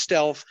 Getting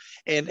yourself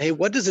and, hey,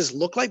 what does this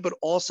look like? But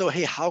also,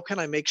 hey, how can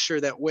I make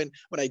sure that when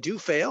I do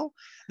fail,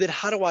 then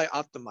how do I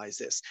optimize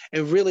this?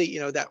 And really,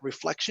 that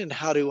reflection,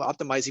 how to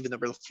optimize even the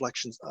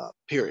reflections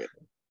period.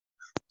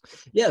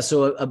 Yeah,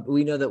 so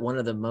we know that one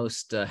of the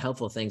most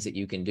helpful things that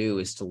you can do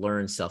is to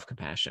learn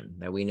self-compassion.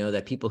 That we know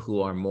that people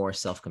who are more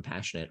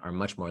self-compassionate are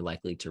much more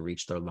likely to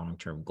reach their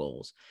long-term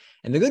goals.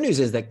 And the good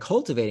news is that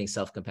cultivating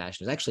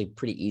self-compassion is actually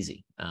pretty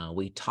easy.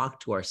 We talk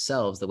to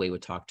ourselves the way we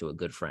talk to a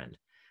good friend.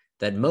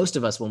 That most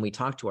of us, when we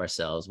talk to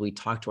ourselves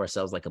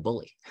like a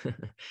bully.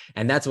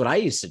 And that's what I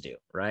used to do,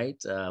 right?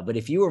 But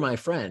if you were my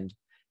friend,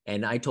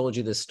 and I told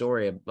you this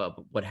story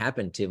about what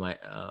happened to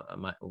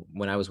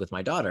when I was with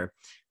my daughter,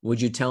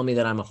 would you tell me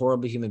that I'm a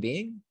horrible human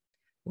being?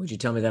 Would you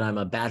tell me that I'm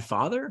a bad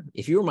father?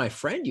 If you were my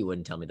friend, you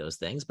wouldn't tell me those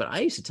things, but I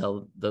used to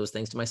tell those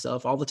things to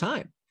myself all the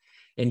time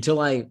until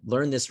I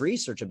learned this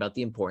research about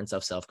the importance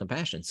of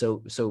self-compassion.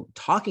 So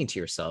talking to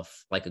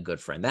yourself like a good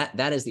friend,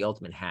 that is the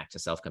ultimate hack to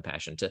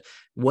self-compassion, to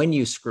when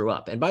you screw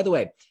up. And by the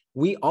way,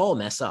 we all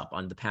mess up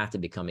on the path to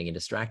becoming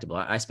indistractable.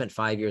 I spent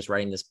 5 years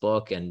writing this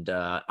book, and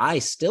I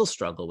still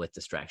struggle with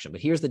distraction,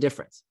 but here's the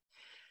difference.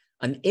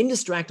 An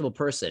indistractable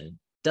person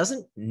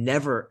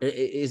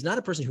is not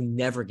a person who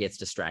never gets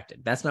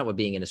distracted. That's not what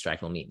being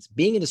indistractable means.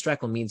 Being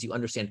indistractable means you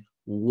understand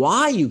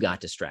why you got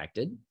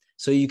distracted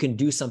so you can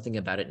do something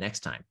about it next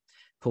time.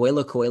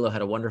 Paulo Coelho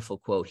had a wonderful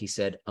quote. He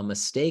said, "A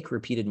mistake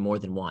repeated more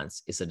than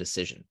once is a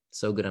decision."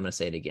 So good, I'm going to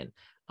say it again.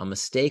 A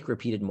mistake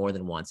repeated more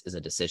than once is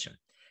a decision.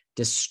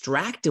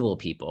 Distractible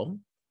people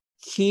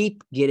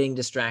keep getting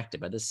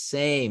distracted by the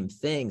same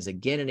things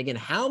again and again.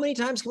 How many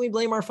times can we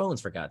blame our phones,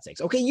 for God's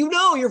sakes? Okay,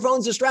 your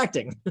phone's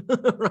distracting,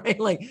 right?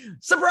 Like,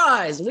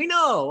 surprise, we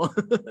know.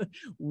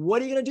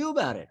 What are you going to do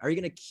about it? Are you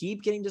going to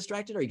keep getting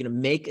distracted? Are you going to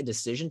make a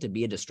decision to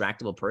be a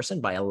distractible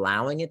person by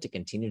allowing it to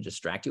continue to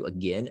distract you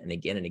again and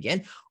again and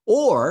again?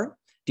 Or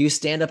do you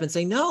stand up and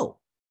say, no,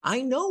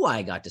 I know why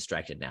I got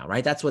distracted now,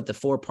 right? That's what the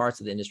 4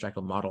 parts of the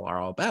indistractable model are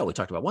all about. We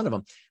talked about one of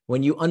them.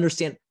 When you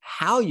understand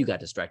how you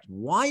got distracted,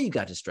 why you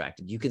got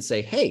distracted, you can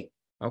say, hey,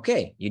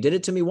 okay, you did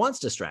it to me once,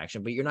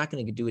 distraction, but you're not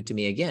going to do it to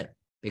me again,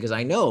 because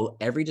I know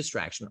every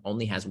distraction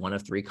only has one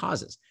of 3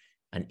 causes: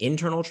 an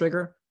internal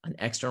trigger, an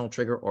external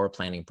trigger, or a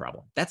planning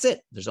problem. That's it.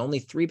 There's only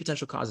 3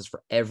 potential causes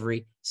for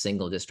every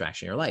single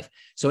distraction in your life.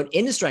 So an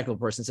indistractable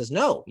person says,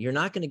 no, you're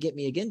not going to get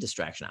me again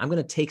distraction. I'm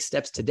going to take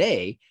steps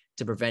today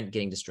to prevent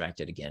getting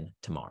distracted again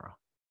tomorrow.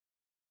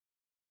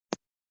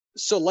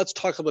 So let's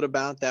talk a little bit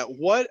about that.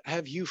 What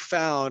have you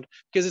found?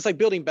 Because it's like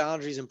building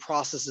boundaries and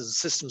processes and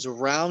systems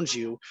around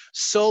you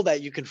so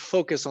that you can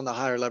focus on the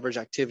higher leverage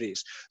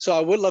activities. So I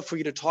would love for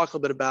you to talk a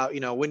little bit about,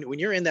 when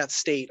you're in that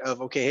state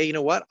of, okay, hey, you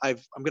know what? I'm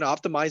going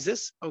to optimize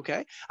this.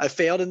 Okay. I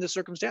failed in this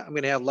circumstance. I'm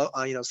going to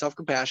have,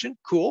 self-compassion.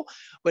 Cool.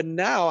 But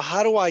now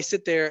how do I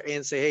sit there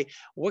and say, hey,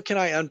 what can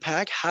I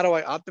unpack? How do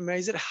I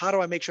optimize it? How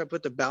do I make sure I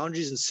put the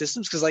boundaries and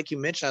systems? Because like you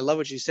mentioned, I love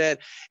what you said,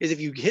 is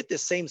if you hit the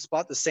same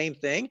spot, the same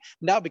thing,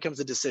 now it becomes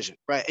a decision.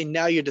 Right. And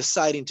now you're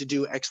deciding to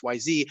do X, Y,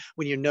 Z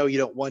when you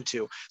don't want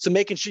to. So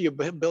making sure you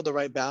build the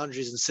right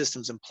boundaries and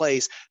systems in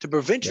place to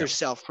prevent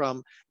yourself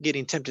from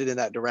getting tempted in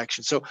that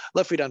direction. So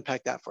love for you to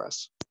unpack that for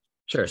us.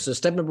 Sure. So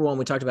step number 1,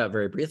 we talked about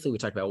very briefly. We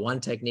talked about one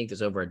technique.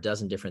 There's over a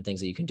dozen different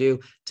things that you can do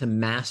to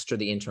master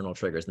the internal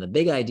triggers. And the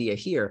big idea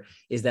here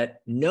is that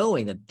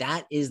knowing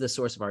that is the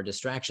source of our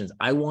distractions,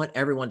 I want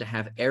everyone to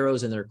have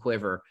arrows in their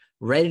quiver,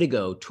 ready to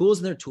go, tools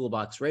in their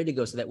toolbox, ready to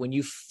go, so that when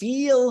you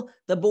feel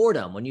the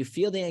boredom, when you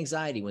feel the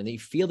anxiety, when you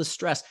feel the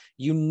stress,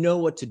 you know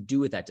what to do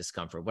with that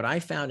discomfort. What I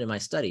found in my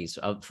studies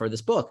for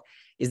this book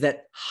is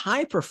that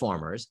high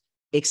performers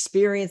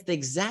experience the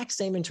exact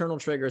same internal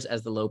triggers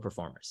as the low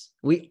performers.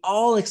 We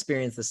all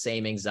experience the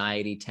same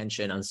anxiety,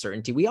 tension,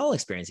 uncertainty. We all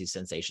experience these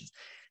sensations.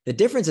 The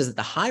difference is that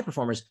the high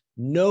performers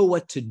know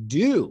what to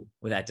do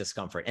with that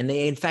discomfort, and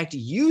they in fact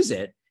use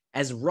it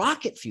as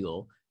rocket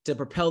fuel to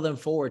propel them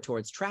forward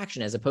towards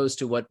traction, as opposed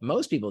to what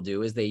most people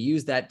do is they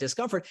use that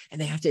discomfort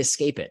and they have to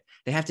escape it.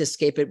 They have to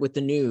escape it with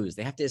the news.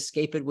 They have to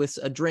escape it with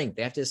a drink.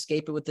 They have to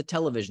escape it with the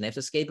television. They have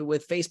to escape it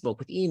with Facebook,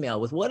 with email,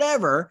 with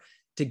whatever,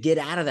 to get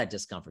out of that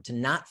discomfort, to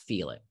not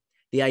feel it.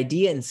 The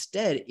idea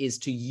instead is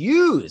to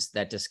use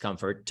that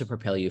discomfort to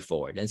propel you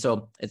forward. And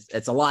so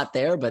it's a lot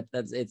there, but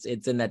it's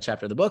in that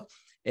chapter of the book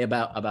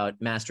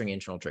about mastering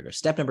internal triggers.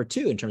 Step number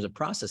 2, in terms of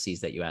processes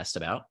that you asked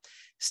about,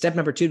 step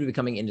number 2 to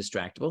becoming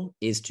indistractable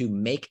is to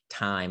make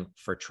time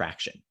for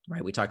traction,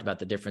 right? We talked about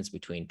the difference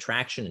between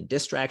traction and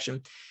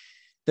distraction.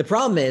 The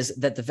problem is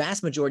that the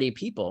vast majority of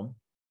people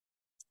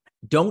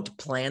don't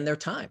plan their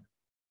time.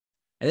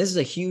 And this is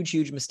a huge,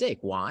 huge mistake.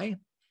 Why?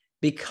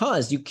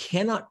 Because you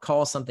cannot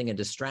call something a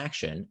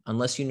distraction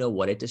unless you know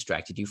what it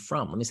distracted you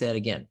from. Let me say that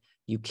again.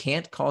 You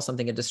can't call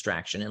something a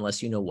distraction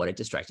unless you know what it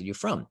distracted you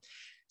from.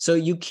 So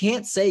you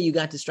can't say you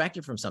got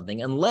distracted from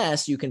something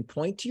unless you can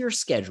point to your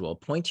schedule,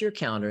 point to your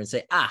calendar and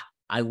say,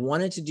 I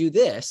wanted to do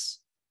this,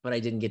 but I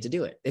didn't get to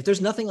do it. If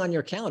there's nothing on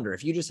your calendar,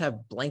 if you just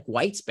have blank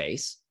white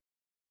space,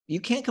 you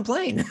can't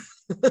complain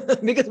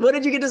because what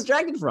did you get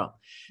distracted from?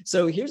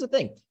 So here's the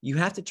thing. You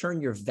have to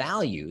turn your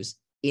values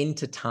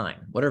into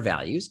time. What are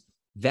values?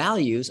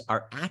 Values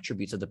are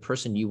attributes of the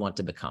person you want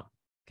to become.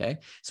 Okay.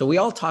 So we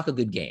all talk a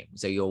good game.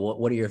 So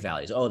what are your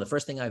values? Oh, the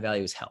first thing I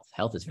value is health.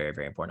 Health is very,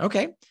 very important.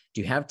 Okay.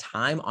 Do you have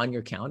time on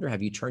your calendar?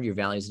 Have you turned your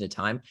values into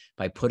time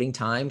by putting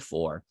time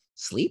for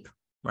sleep?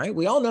 Right.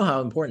 We all know how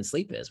important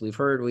sleep is. We've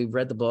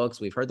read the books.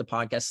 We've heard the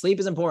podcast. Sleep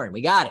is important.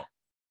 We got it.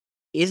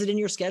 Is it in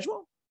your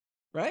schedule?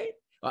 Right.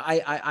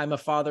 I'm a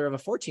father of a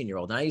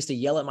 14-year-old. And I used to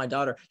yell at my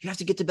daughter, you have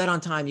to get to bed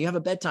on time. You have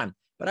a bedtime.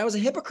 But I was a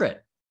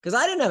hypocrite because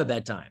I didn't have a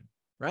bedtime.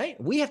 Right?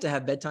 We have to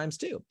have bedtimes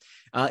too.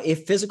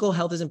 If physical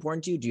health is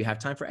important to you, do you have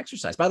time for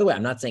exercise? By the way,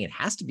 I'm not saying it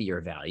has to be your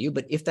value,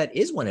 but if that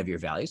is one of your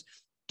values,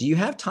 do you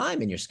have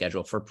time in your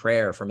schedule for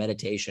prayer, for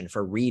meditation,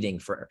 for reading,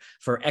 for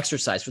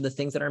exercise, for the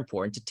things that are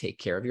important to take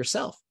care of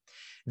yourself?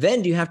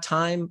 Then do you have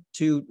time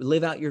to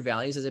live out your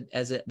values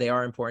as they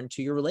are important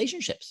to your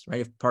relationships,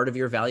 right? If part of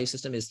your value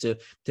system is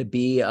to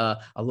be a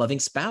loving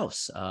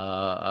spouse,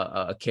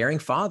 a caring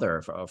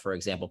father, for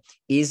example,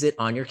 is it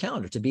on your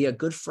calendar to be a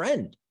good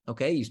friend?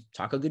 Okay, you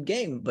talk a good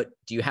game, but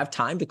do you have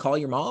time to call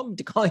your mom,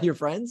 to call your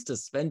friends, to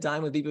spend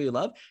time with people you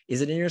love? Is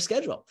it in your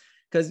schedule?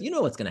 Because you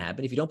know what's going to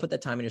happen. If you don't put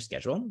that time in your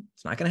schedule,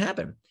 it's not going to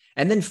happen.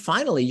 And then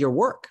finally, your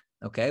work,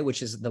 okay,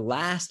 which is the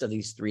last of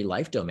these 3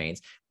 life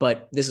domains.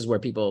 But this is where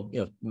people,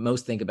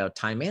 most think about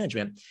time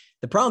management.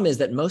 The problem is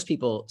that most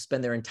people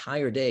spend their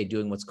entire day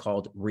doing what's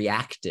called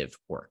reactive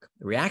work.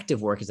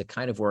 Reactive work is a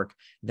kind of work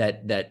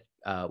that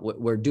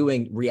we're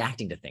doing,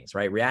 reacting to things,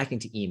 right? Reacting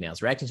to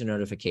emails, reacting to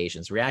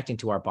notifications, reacting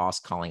to our boss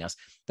calling us.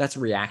 That's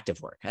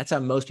reactive work. That's how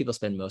most people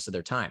spend most of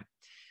their time.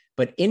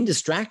 But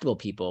indistractable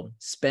people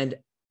spend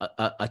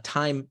a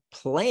time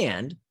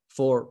planned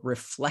for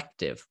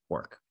reflective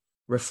work.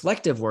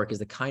 Reflective work is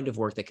the kind of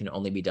work that can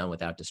only be done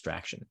without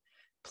distraction.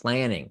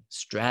 Planning,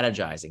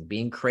 strategizing,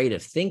 being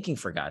creative, thinking,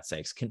 for God's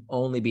sakes, can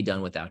only be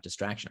done without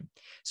distraction.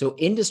 So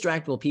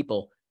indistractable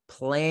people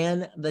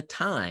plan the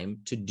time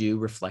to do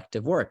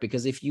reflective work,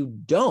 because if you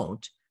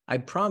don't, I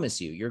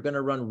promise you, you're going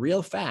to run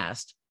real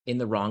fast in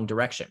the wrong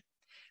direction.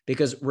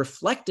 Because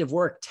reflective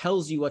work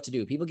tells you what to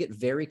do. People get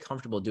very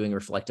comfortable doing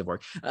reflective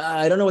work.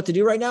 I don't know what to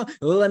do right now.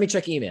 Well, let me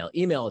check email.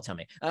 Email will tell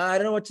me. I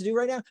don't know what to do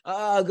right now.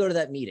 I'll go to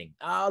that meeting.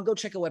 I'll go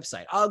check a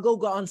website. I'll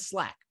go on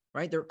Slack,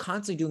 right? They're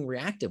constantly doing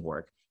reactive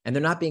work, and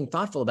they're not being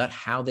thoughtful about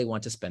how they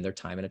want to spend their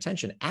time and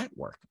attention at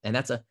work. And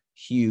that's a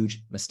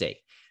huge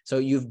mistake. So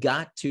you've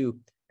got to,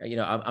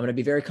 I'm going to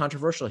be very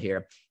controversial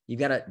here. You've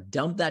got to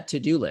dump that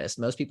to-do list.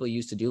 Most people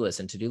use to-do lists,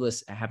 and to-do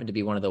lists happen to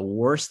be one of the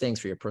worst things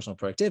for your personal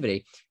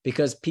productivity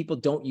because people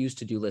don't use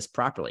to-do lists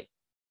properly.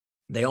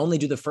 They only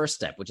do the first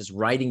step, which is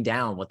writing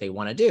down what they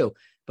want to do,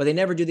 but they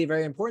never do the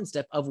very important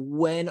step of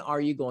when are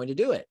you going to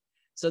do it?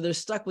 So they're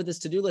stuck with this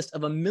to-do list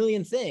of a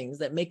million things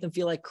that make them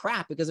feel like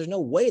crap because there's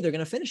no way they're going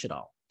to finish it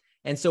all.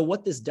 And so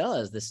what this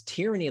does, this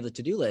tyranny of the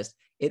to-do list,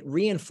 it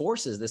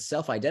reinforces this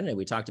self-identity.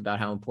 We talked about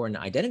how important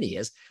identity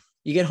is.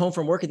 You get home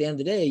from work at the end of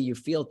the day, you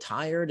feel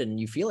tired and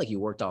you feel like you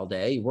worked all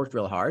day, you worked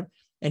real hard.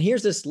 And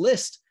here's this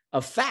list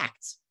of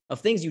facts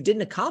of things you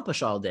didn't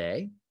accomplish all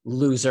day,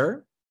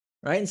 loser,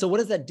 right? And so what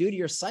does that do to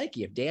your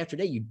psyche if day after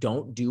day you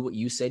don't do what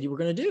you said you were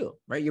going to do,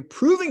 right? You're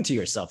proving to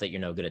yourself that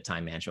you're no good at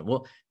time management.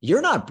 Well,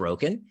 you're not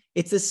broken.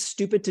 It's this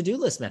stupid to-do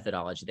list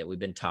methodology that we've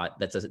been taught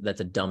that's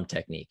a dumb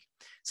technique.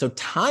 So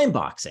time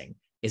boxing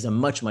is a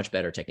much, much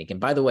better technique. And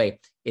by the way,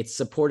 it's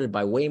supported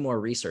by way more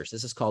research.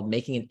 This is called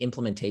making an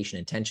implementation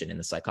intention in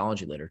the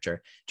psychology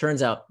literature.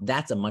 Turns out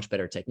that's a much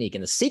better technique.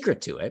 And the secret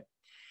to it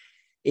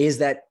is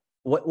that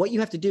what you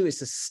have to do is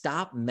to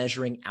stop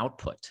measuring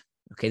output.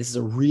 Okay, this is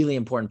a really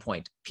important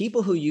point.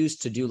 People who use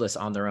to-do lists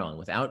on their own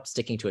without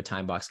sticking to a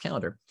time box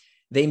calendar,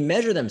 they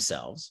measure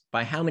themselves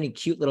by how many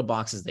cute little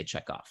boxes they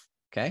check off.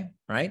 Okay,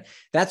 right?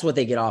 That's what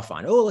they get off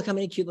on. Oh, look how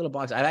many cute little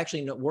boxes. I've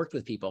actually worked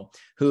with people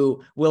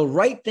who will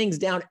write things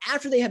down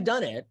after they have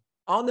done it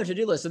on their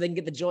to-do list so they can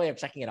get the joy of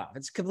checking it off.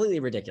 It's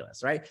completely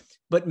ridiculous, right?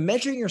 But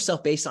measuring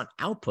yourself based on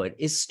output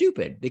is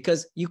stupid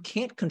because you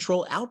can't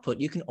control output.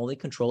 You can only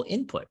control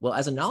input. Well,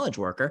 as a knowledge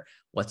worker,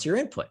 what's your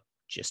input?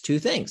 Just 2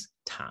 things,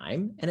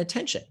 time and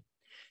attention.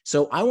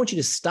 So I want you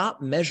to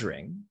stop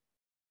measuring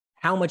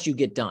how much you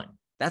get done.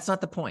 That's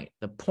not the point.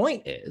 The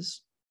point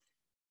is,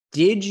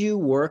 Did you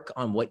work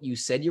on what you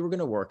said you were going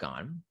to work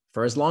on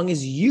for as long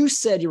as you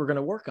said you were going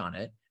to work on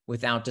it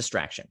without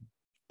distraction?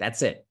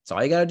 That's it. That's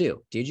all you got to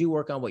do. Did you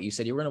work on what you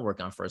said you were going to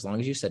work on for as long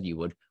as you said you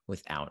would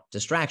without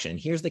distraction? And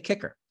here's the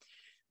kicker.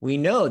 We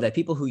know that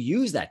people who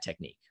use that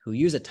technique, who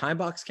use a time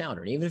box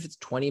calendar, and even if it's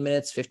 20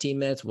 minutes, 15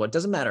 minutes, what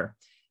doesn't matter,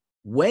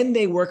 when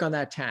they work on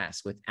that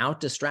task without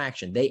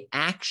distraction, they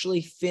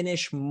actually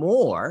finish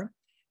more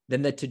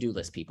than the to-do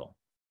list people.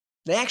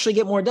 They actually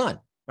get more done,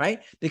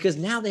 right? Because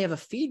now they have a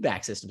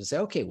feedback system to say,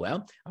 okay,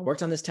 well, I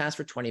worked on this task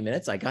for 20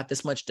 minutes. I got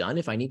this much done.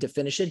 If I need to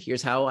finish it,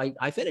 here's how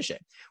I finish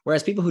it.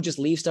 Whereas people who just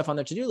leave stuff on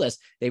their to-do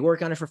list, they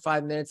work on it for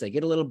 5 minutes. They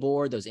get a little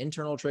bored. Those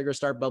internal triggers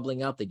start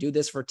bubbling up. They do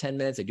this for 10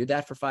 minutes. They do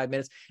that for 5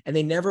 minutes. And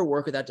they never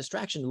work without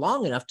distraction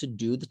long enough to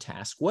do the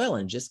task well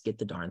and just get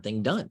the darn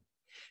thing done.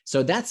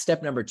 So that's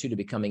step number 2 to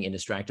becoming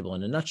indistractable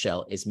in a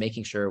nutshell, is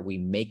making sure we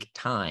make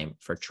time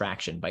for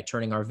traction by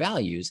turning our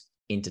values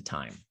into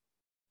time.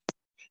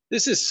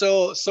 This is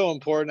so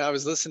important. I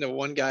was listening to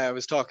one guy I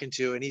was talking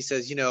to, and he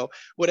says,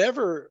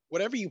 whatever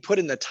you put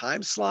in the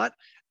time slot,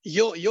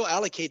 you'll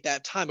allocate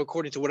that time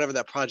according to whatever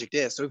that project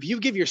is. So if you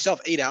give yourself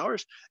 8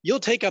 hours,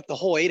 you'll take up the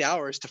whole 8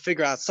 hours to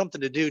figure out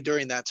something to do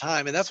during that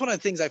time. And that's one of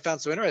the things I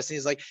found so interesting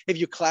is, like, if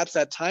you collapse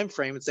that time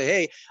frame and say,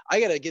 hey, I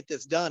got to get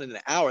this done in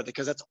an hour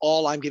because that's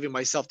all I'm giving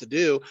myself to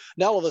do.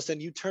 Now all of a sudden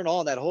you turn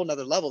on that whole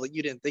nother level that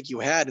you didn't think you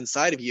had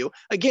inside of you.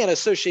 Again,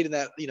 associating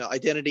that,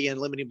 identity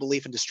and limiting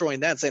belief and destroying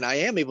that and saying, I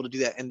am able to do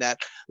that in that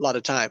lot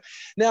of time.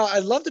 Now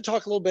I'd love to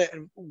talk a little bit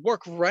and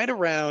work right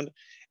around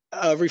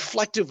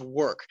reflective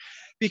work.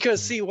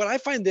 Because see, what I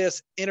find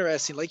this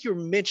interesting, like you're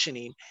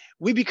mentioning,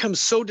 we become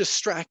so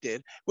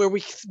distracted where we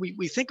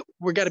think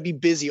we're got to be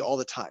busy all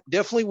the time.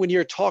 Definitely when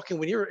you're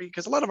talking,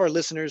 because a lot of our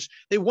listeners,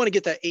 they want to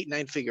get that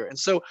 8-9 figure. And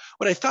so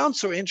what I found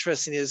so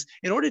interesting is,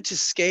 in order to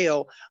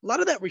scale, a lot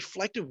of that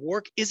reflective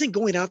work isn't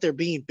going out there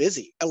being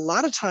busy. A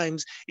lot of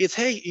times it's,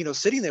 hey,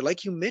 sitting there,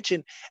 like you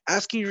mentioned,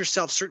 asking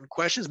yourself certain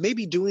questions,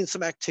 maybe doing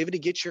some activity,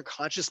 get your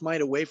conscious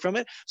mind away from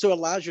it. So it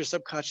allows your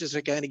subconscious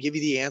to kind of give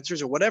you the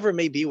answers or whatever it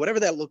may be, whatever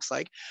that looks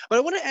like. But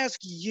I want to ask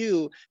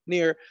you,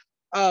 Nir,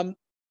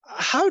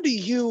 how do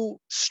you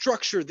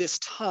structure this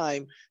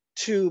time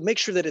to make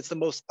sure that it's the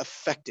most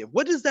effective?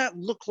 What does that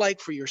look like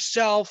for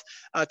yourself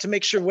to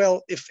make sure,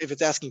 well, if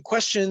it's asking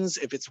questions,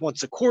 if it's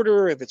once a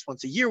quarter, if it's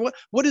once a year,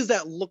 what does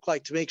that look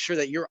like to make sure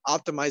that you're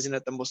optimizing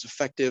at the most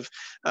effective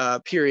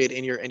period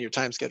in your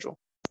time schedule?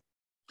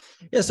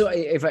 Yeah. So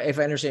if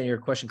I understand your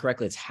question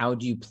correctly, it's how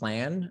do you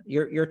plan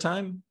your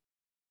time?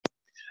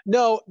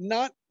 No,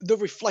 not the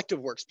reflective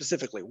work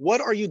specifically.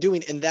 What are you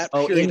doing in that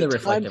period in the of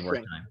reflective time work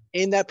frame? time.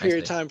 In that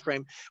period of time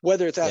frame,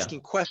 whether it's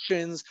asking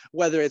questions,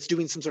 whether it's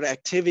doing some sort of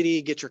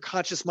activity, get your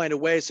conscious mind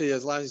away so you're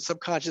allowing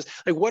subconscious.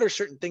 Like, what are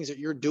certain things that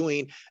you're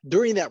doing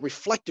during that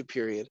reflective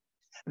period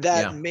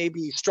that may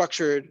be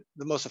structured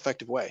the most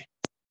effective way?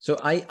 So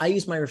I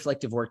use my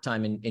reflective work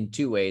time in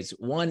 2 ways.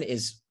 One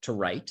is to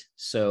write.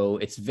 So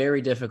it's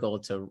very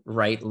difficult to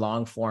write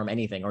long form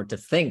anything, or to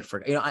think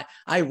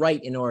I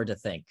write in order to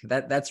think.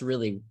 That's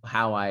really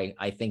how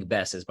I think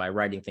best, is by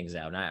writing things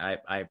out.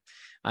 And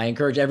I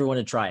encourage everyone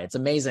to try it. It's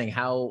amazing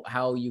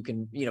how you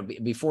can,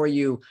 before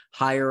you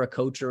hire a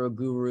coach or a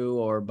guru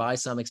or buy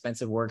some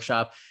expensive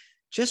workshop,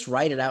 just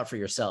write it out for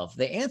yourself.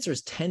 The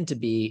answers tend to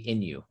be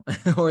in you,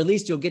 or at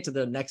least you'll get to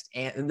the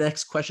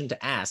next question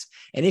to ask.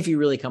 And if you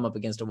really come up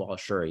against a wall,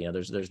 sure,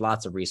 there's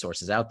lots of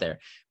resources out there,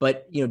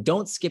 but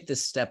don't skip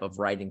this step of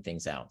writing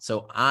things out.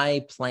 So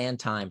I plan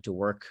time to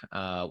work,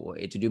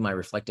 to do my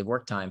reflective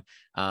work time,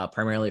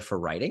 primarily for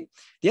writing.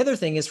 The other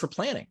thing is for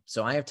planning.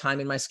 So I have time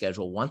in my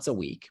schedule once a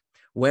week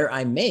where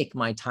I make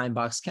my time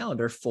box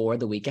calendar for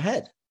the week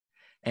ahead.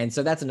 And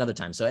so that's another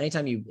time. So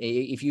anytime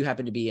if you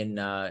happen to be in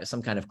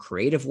some kind of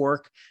creative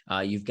work,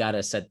 you've got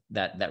to set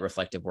that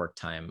reflective work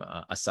time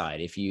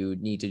aside. If you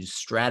need to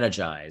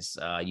strategize,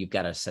 you've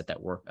got to set that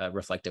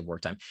reflective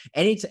work time.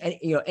 Any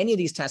of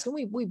these tasks,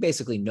 and we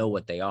basically know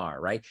what they are,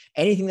 right?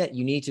 Anything that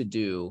you need to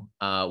do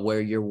where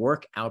your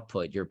work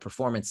output, your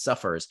performance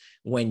suffers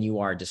when you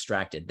are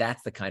distracted,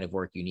 that's the kind of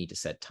work you need to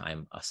set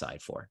time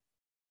aside for.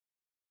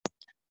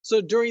 So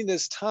during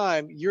this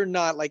time, you're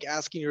not like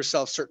asking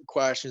yourself certain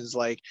questions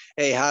like,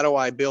 hey, how do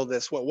I build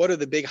this? What are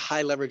the big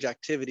high leverage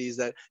activities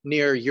that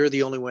you're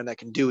the only one that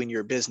can do in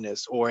your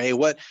business? Or, hey,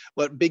 what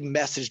big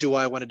message do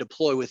I want to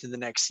deploy within the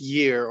next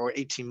year or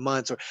 18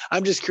 months? Or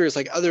I'm just curious,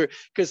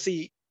 because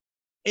see,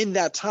 in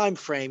that time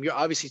frame, you're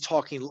obviously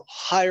talking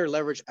higher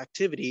leverage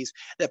activities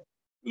that,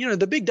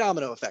 the big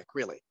domino effect,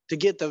 really, to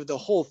get the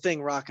whole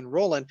thing rock and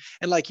rolling.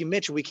 And like you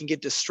mentioned, we can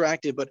get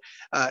distracted, but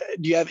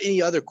do you have any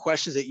other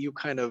questions that you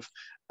kind of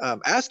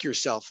ask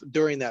yourself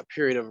during that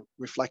period of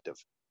reflective?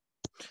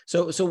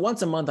 So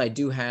once a month, I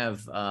do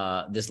have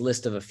this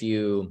list of a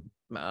few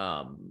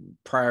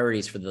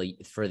priorities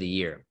for the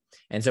year.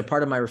 And so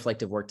part of my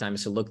reflective work time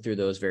is to look through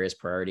those various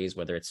priorities,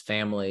 whether it's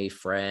family,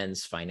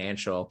 friends,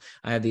 financial.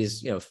 I have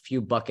these,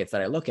 few buckets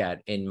that I look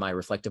at in my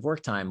reflective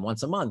work time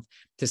once a month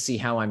to see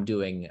how I'm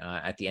doing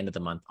at the end of the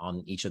month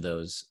on each of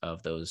those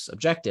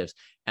objectives.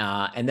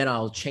 And then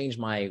I'll change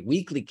my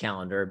weekly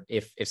calendar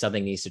if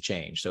something needs to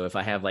change. So if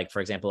I have, like, for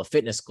example, a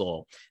fitness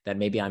goal that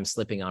maybe I'm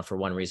slipping on for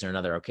one reason or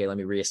another, okay, let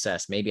me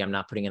reassess. Maybe I'm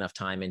not putting enough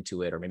time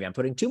into it, or maybe I'm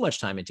putting too much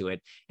time into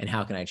it. And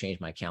how can I change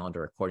my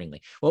calendar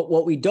accordingly? Well,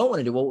 what we don't want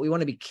to do, what we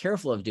want to be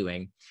careful of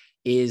doing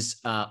is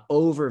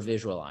over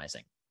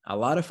visualizing. A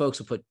lot of folks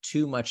will put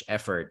too much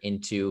effort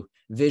into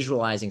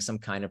visualizing some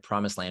kind of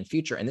promised land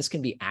future, and this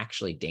can be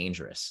actually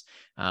dangerous.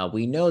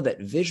 We know that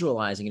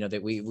visualizing, that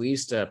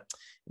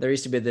there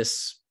used to be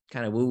this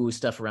kind of woo-woo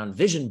stuff around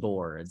vision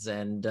boards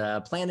and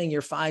planning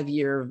your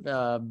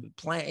 5-year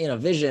plan,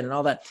 vision and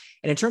all that.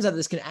 And it turns out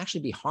this can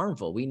actually be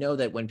harmful. We know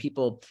that when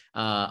people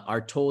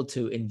are told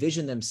to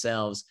envision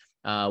themselves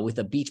with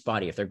a beach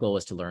body, if their goal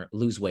is to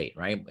lose weight,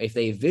 right? If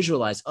they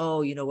visualize,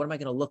 what am I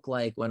going to look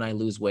like when I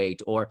lose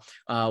weight? Or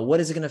what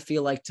is it going to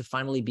feel like to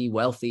finally be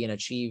wealthy and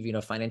achieve,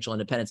 financial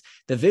independence?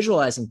 The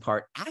visualizing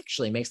part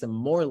actually makes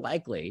them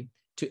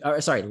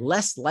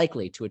less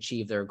likely to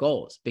achieve their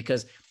goals,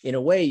 because in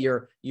a way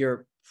you're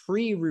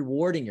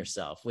pre-rewarding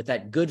yourself with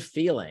that good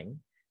feeling.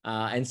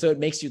 And so it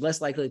makes you less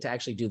likely to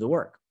actually do the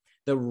work.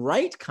 The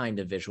right kind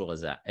of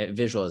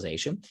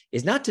visualization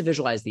is not to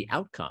visualize the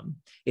outcome,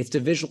 it's to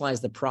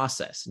visualize the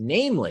process,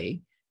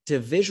 namely to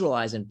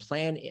visualize and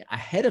plan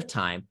ahead of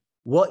time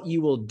what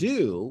you will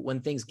do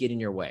when things get in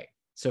your way.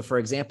 So for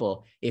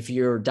example, if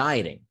you're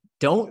dieting,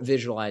 don't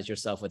visualize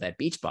yourself with that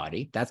beach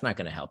body. That's not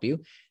going to help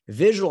you.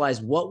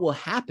 Visualize what will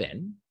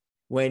happen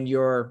when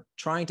you're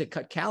trying to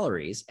cut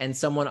calories and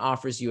someone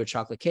offers you a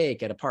chocolate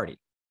cake at a party.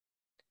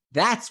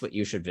 That's what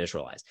you should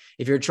visualize.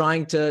 If you're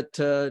trying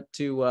to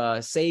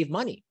save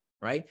money,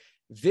 right?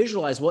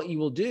 Visualize what you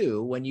will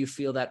do when you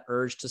feel that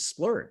urge to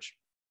splurge.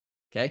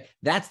 Okay,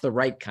 that's the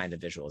right kind of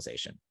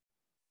visualization.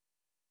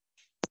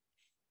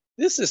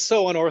 This is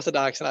so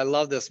unorthodox, and I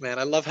love this, man.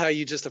 I love how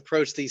you just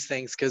approach these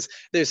things, because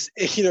there's,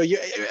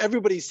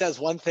 everybody says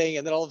one thing,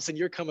 and then all of a sudden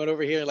you're coming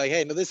over here and like,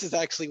 hey, no, this is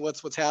actually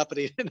what's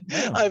happening. And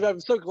Yeah. I'm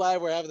so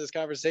glad we're having this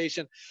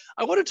conversation.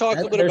 I want to talk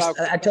a little bit about.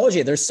 I told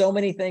you, there's so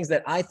many things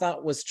that I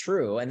thought was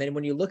true, and then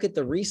when you look at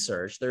the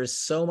research, there's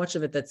so much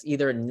of it that's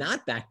either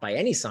not backed by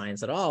any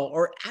science at all,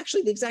 or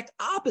actually the exact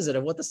opposite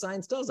of what the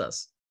science tells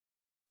us.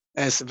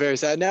 That's very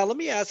sad. Now, let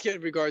me ask you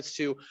in regards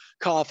to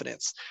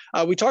confidence.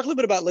 We talked a little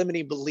bit about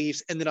limiting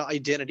beliefs and then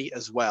identity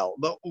as well.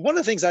 But one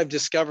of the things I've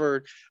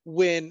discovered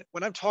when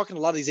I'm talking to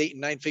a lot of these 8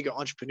 and 9-figure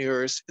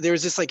entrepreneurs,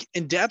 there's this like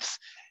in-depth,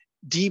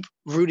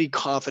 deep-rooted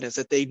confidence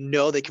that they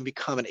know they can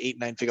become an 8,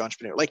 9-figure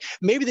entrepreneur. Like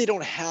maybe they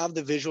don't have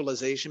the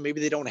visualization,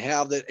 maybe they don't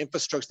have the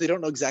infrastructure, they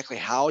don't know exactly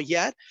how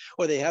yet,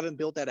 or they haven't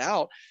built that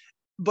out,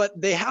 but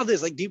they have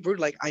this like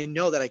deep-rooted, like, I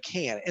know that I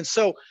can. And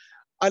so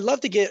I'd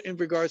love to get in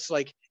regards to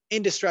like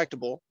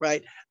indistractable,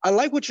 right? I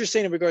like what you're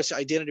saying in regards to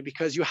identity,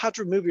 because you have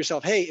to remove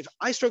yourself. Hey, if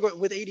I struggle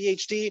with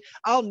ADHD,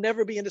 I'll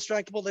never be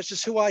indistractable. That's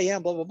just who I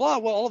am, blah, blah, blah.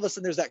 Well, all of a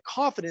sudden there's that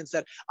confidence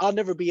that I'll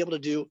never be able to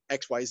do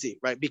X, Y, Z,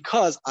 right?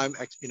 Because I'm,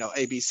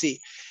 ABC.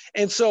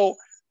 And so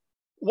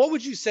what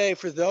would you say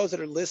for those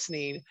that are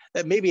listening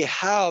that maybe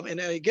have,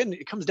 and again,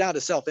 it comes down to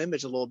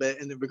self-image a little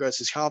bit in regards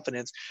to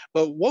confidence,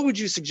 but what would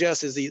you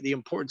suggest is the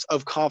importance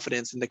of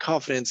confidence, and the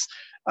confidence,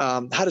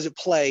 how does it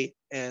play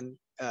in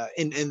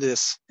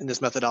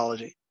this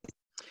methodology?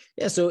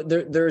 Yeah, so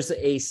there's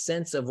a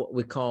sense of what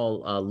we call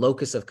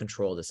locus of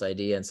control, this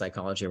idea in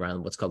psychology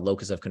around what's called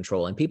locus of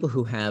control. And people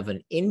who have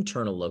an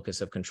internal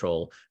locus of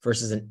control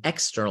versus an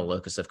external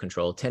locus of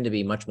control tend to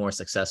be much more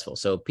successful.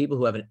 So people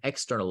who have an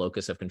external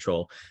locus of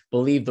control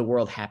believe the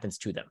world happens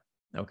to them.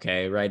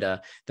 Okay, right.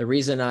 The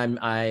reason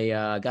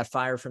I got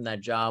fired from that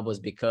job was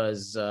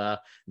because that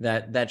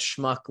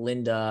schmuck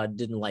Linda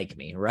didn't like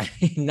me, right?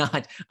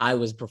 Not I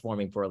was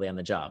performing poorly on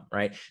the job,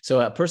 right? So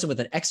a person with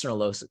an external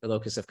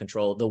locus of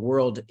control, the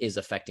world is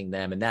affecting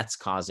them, and that's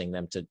causing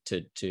them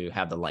to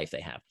have the life they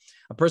have.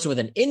 A person with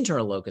an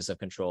internal locus of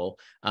control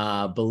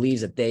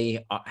believes that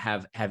they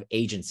have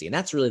agency, and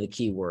that's really the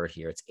key word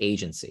here. It's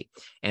agency,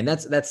 and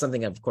that's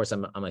something, of course,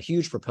 I'm a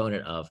huge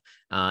proponent of.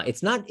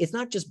 It's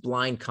not just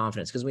blind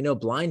confidence, because we know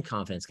blind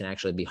confidence can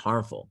actually be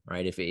harmful,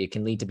 right? If it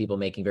can lead to people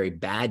making very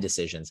bad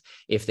decisions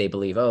if they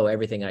believe, oh,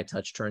 everything I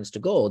touch turns to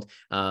gold.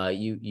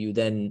 You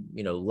then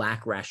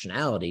lack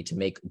rationality to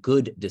make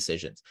good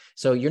decisions.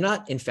 So you're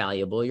not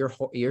infallible.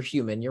 You're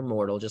human. You're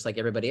mortal, just like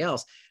everybody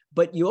else.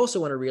 But you also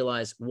want to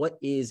realize what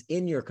is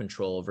in your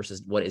control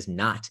versus what is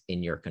not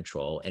in your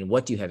control, and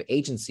what do you have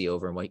agency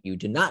over and what you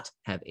do not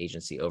have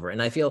agency over.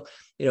 And I feel,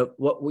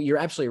 you're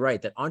absolutely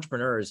right that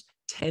entrepreneurs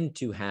tend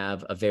to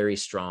have a very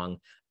strong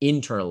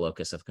internal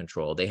locus of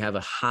control. They have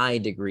a high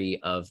degree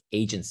of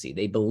agency.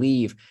 They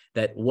believe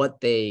that what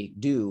they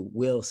do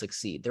will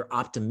succeed. They're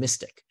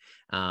optimistic,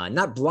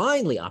 not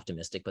blindly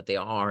optimistic, but they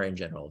are in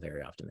general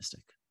very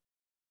optimistic.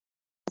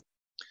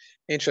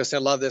 Interesting.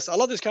 I love this. I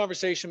love this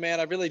conversation,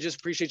 man. I really just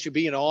appreciate you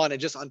being on and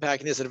just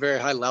unpacking this at a very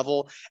high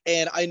level.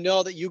 And I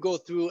know that you go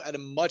through at a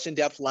much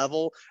in-depth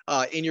level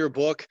in your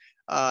book.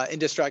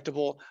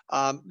 Indistractable.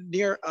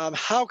 Nir,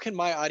 how can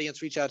my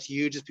audience reach out to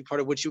you, just be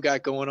part of what you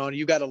got going on?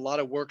 You got a lot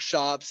of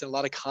workshops and a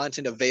lot of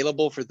content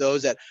available for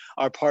those that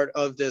are part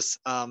of this,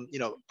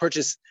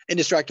 purchase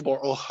Indistractable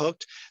or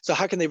Hooked. So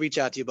how can they reach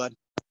out to you, bud?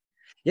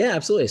 Yeah,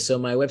 absolutely. So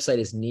my website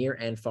is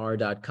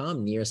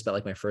nirandfar.com. Nir is spelled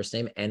like my first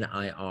name,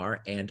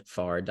 N-I-R, and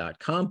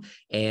far.com.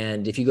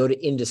 And if you go to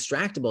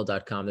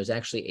indistractable.com, there's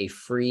actually a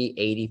free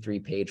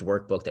 83-page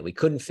workbook that we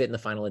couldn't fit in the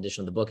final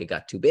edition of the book. It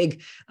got too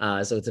big.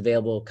 So it's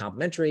available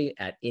complimentary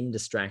at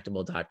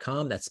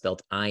indistractable.com. That's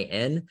spelled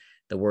I-N,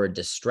 the word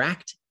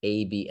distract,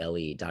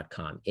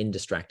 A-B-L-E.com,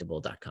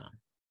 indistractable.com.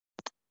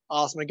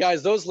 Awesome. And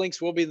guys, those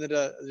links will be in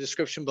the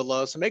description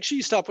below. So make sure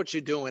you stop what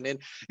you're doing. And,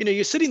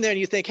 you're sitting there and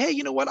you think, hey,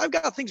 you know what? I've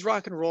got things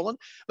rock and rolling,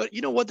 but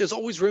you know what? There's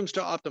always rooms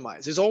to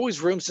optimize. There's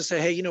always rooms to say,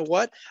 hey, you know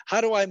what?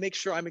 How do I make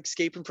sure I'm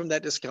escaping from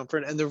that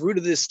discomfort and the root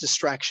of this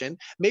distraction?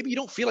 Maybe you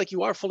don't feel like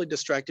you are fully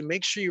distracted.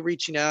 Make sure you're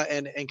reaching out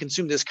and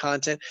consume this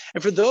content.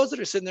 And for those that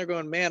are sitting there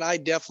going, man, I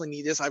definitely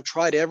need this. I've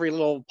tried every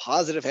little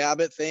positive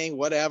habit thing,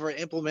 whatever,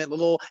 implement a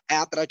little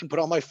app that I can put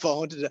on my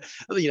phone to,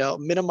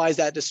 minimize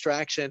that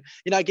distraction.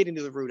 You're not getting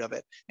to the root of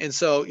it. And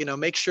so,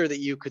 make sure that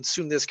you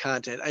consume this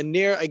content. And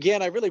Nir,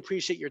 again, I really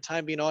appreciate your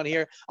time being on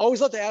here. I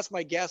always love to ask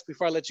my guests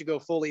before I let you go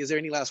fully, is there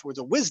any last words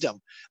of wisdom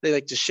they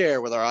like to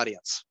share with our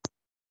audience?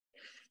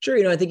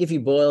 Sure. I think if you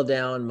boil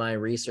down my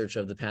research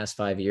of the past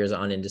 5 years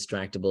on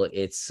Indistractable,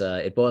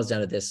 it boils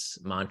down to this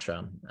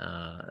mantra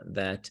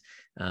that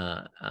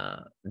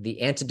the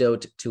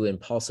antidote to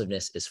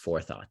impulsiveness is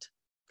forethought.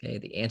 Okay,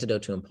 the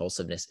antidote to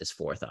impulsiveness is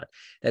forethought.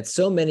 That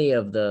so many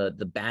of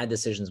the bad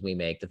decisions we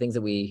make, the things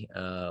that we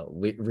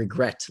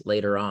regret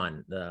later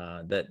on,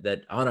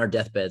 that on our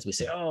deathbeds we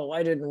say, oh,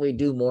 why didn't we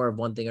do more of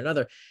one thing or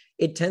another?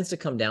 It tends to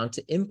come down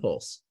to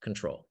impulse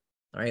control.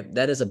 All right,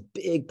 that is a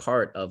big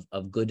part of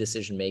good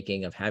decision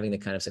making, of having the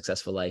kind of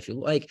successful life you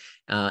like,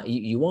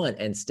 you want,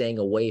 and staying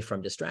away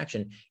from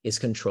distraction is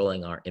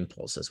controlling our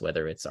impulses,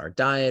 whether it's our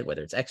diet,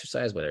 whether it's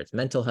exercise, whether it's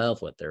mental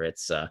health, whether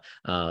it's the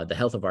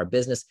health of our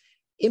business.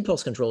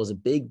 Impulse control is a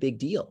big, big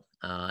deal.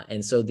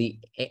 And so the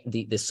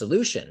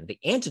solution, the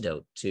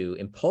antidote to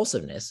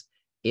impulsiveness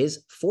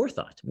is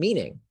forethought,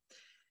 meaning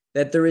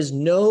that there is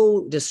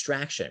no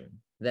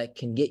distraction that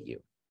can get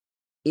you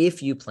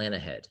if you plan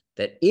ahead.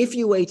 That if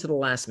you wait to the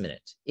last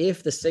minute,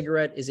 if the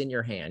cigarette is in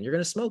your hand, you're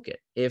going to smoke it.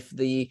 If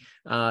the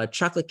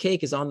chocolate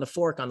cake is on the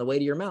fork on the way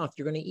to your mouth,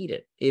 you're going to eat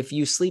it. If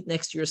you sleep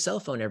next to your cell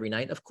phone every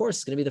night, of course,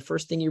 it's going to be the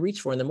first thing you reach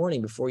for in the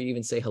morning before you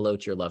even say hello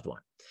to your loved one.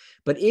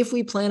 But if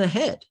we plan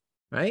ahead,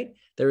 right,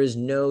 there is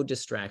no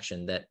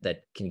distraction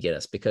that can get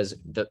us, because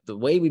the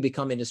way we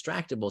become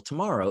indistractable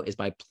tomorrow is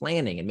by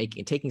planning and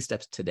taking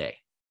steps today.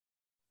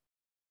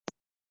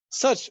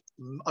 Such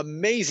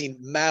amazing,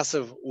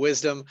 massive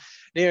wisdom.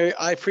 Nir,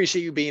 I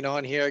appreciate you being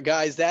on here.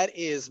 Guys, that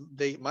is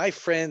my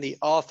friend, the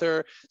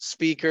author,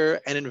 speaker,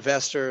 and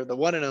investor, the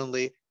one and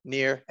only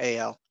Nir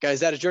Eyal. Guys,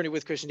 that is Journey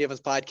with Christian D.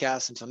 Evans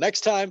podcast. Until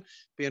next time,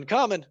 be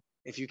uncommon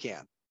if you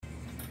can.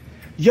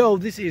 Yo,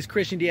 this is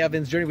Christian D.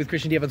 Evans, Journey with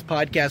Christian D. Evans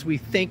podcast. We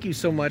thank you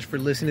so much for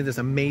listening to this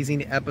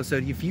amazing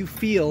episode. If you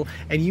feel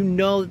and you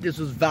know that this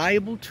was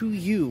valuable to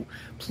you,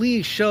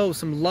 please show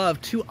some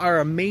love to our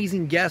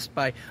amazing guest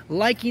by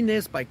liking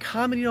this, by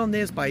commenting on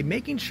this, by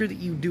making sure that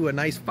you do a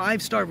nice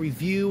 5-star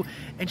review,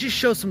 and just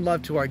show some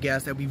love to our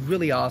guest. That'd be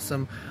really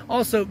awesome.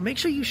 Also, make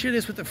sure you share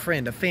this with a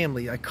friend, a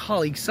family, a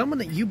colleague, someone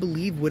that you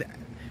believe would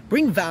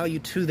bring value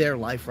to their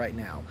life right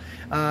now.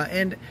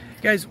 And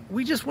guys,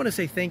 we just want to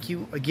say thank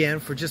you again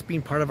for just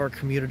being part of our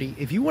community.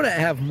 If you want to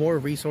have more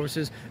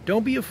resources,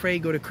 don't be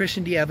afraid. Go to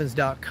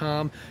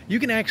christiandevans.com. You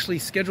can actually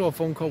schedule a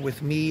phone call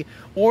with me,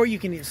 or you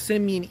can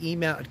send me an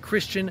email at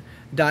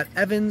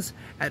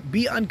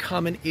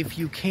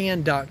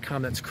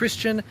christian.evans@beUncommonIfYouCan.com. That's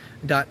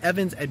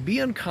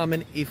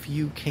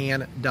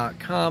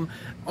christian.evans@beUncommonIfYouCan.com.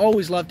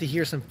 Always love to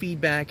hear some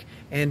feedback,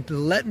 and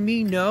let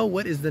me know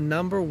what is the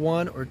number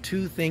 1 or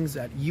 2 things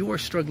that you are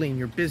struggling in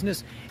your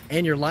business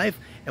and your life,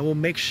 and we'll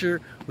make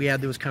sure we have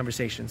those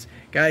conversations.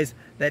 Guys,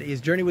 that is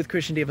Journey with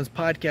Christian D. Evans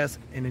podcast,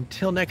 and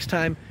until next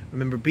time,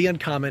 remember, be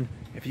uncommon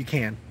if you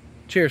can.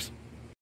 Cheers.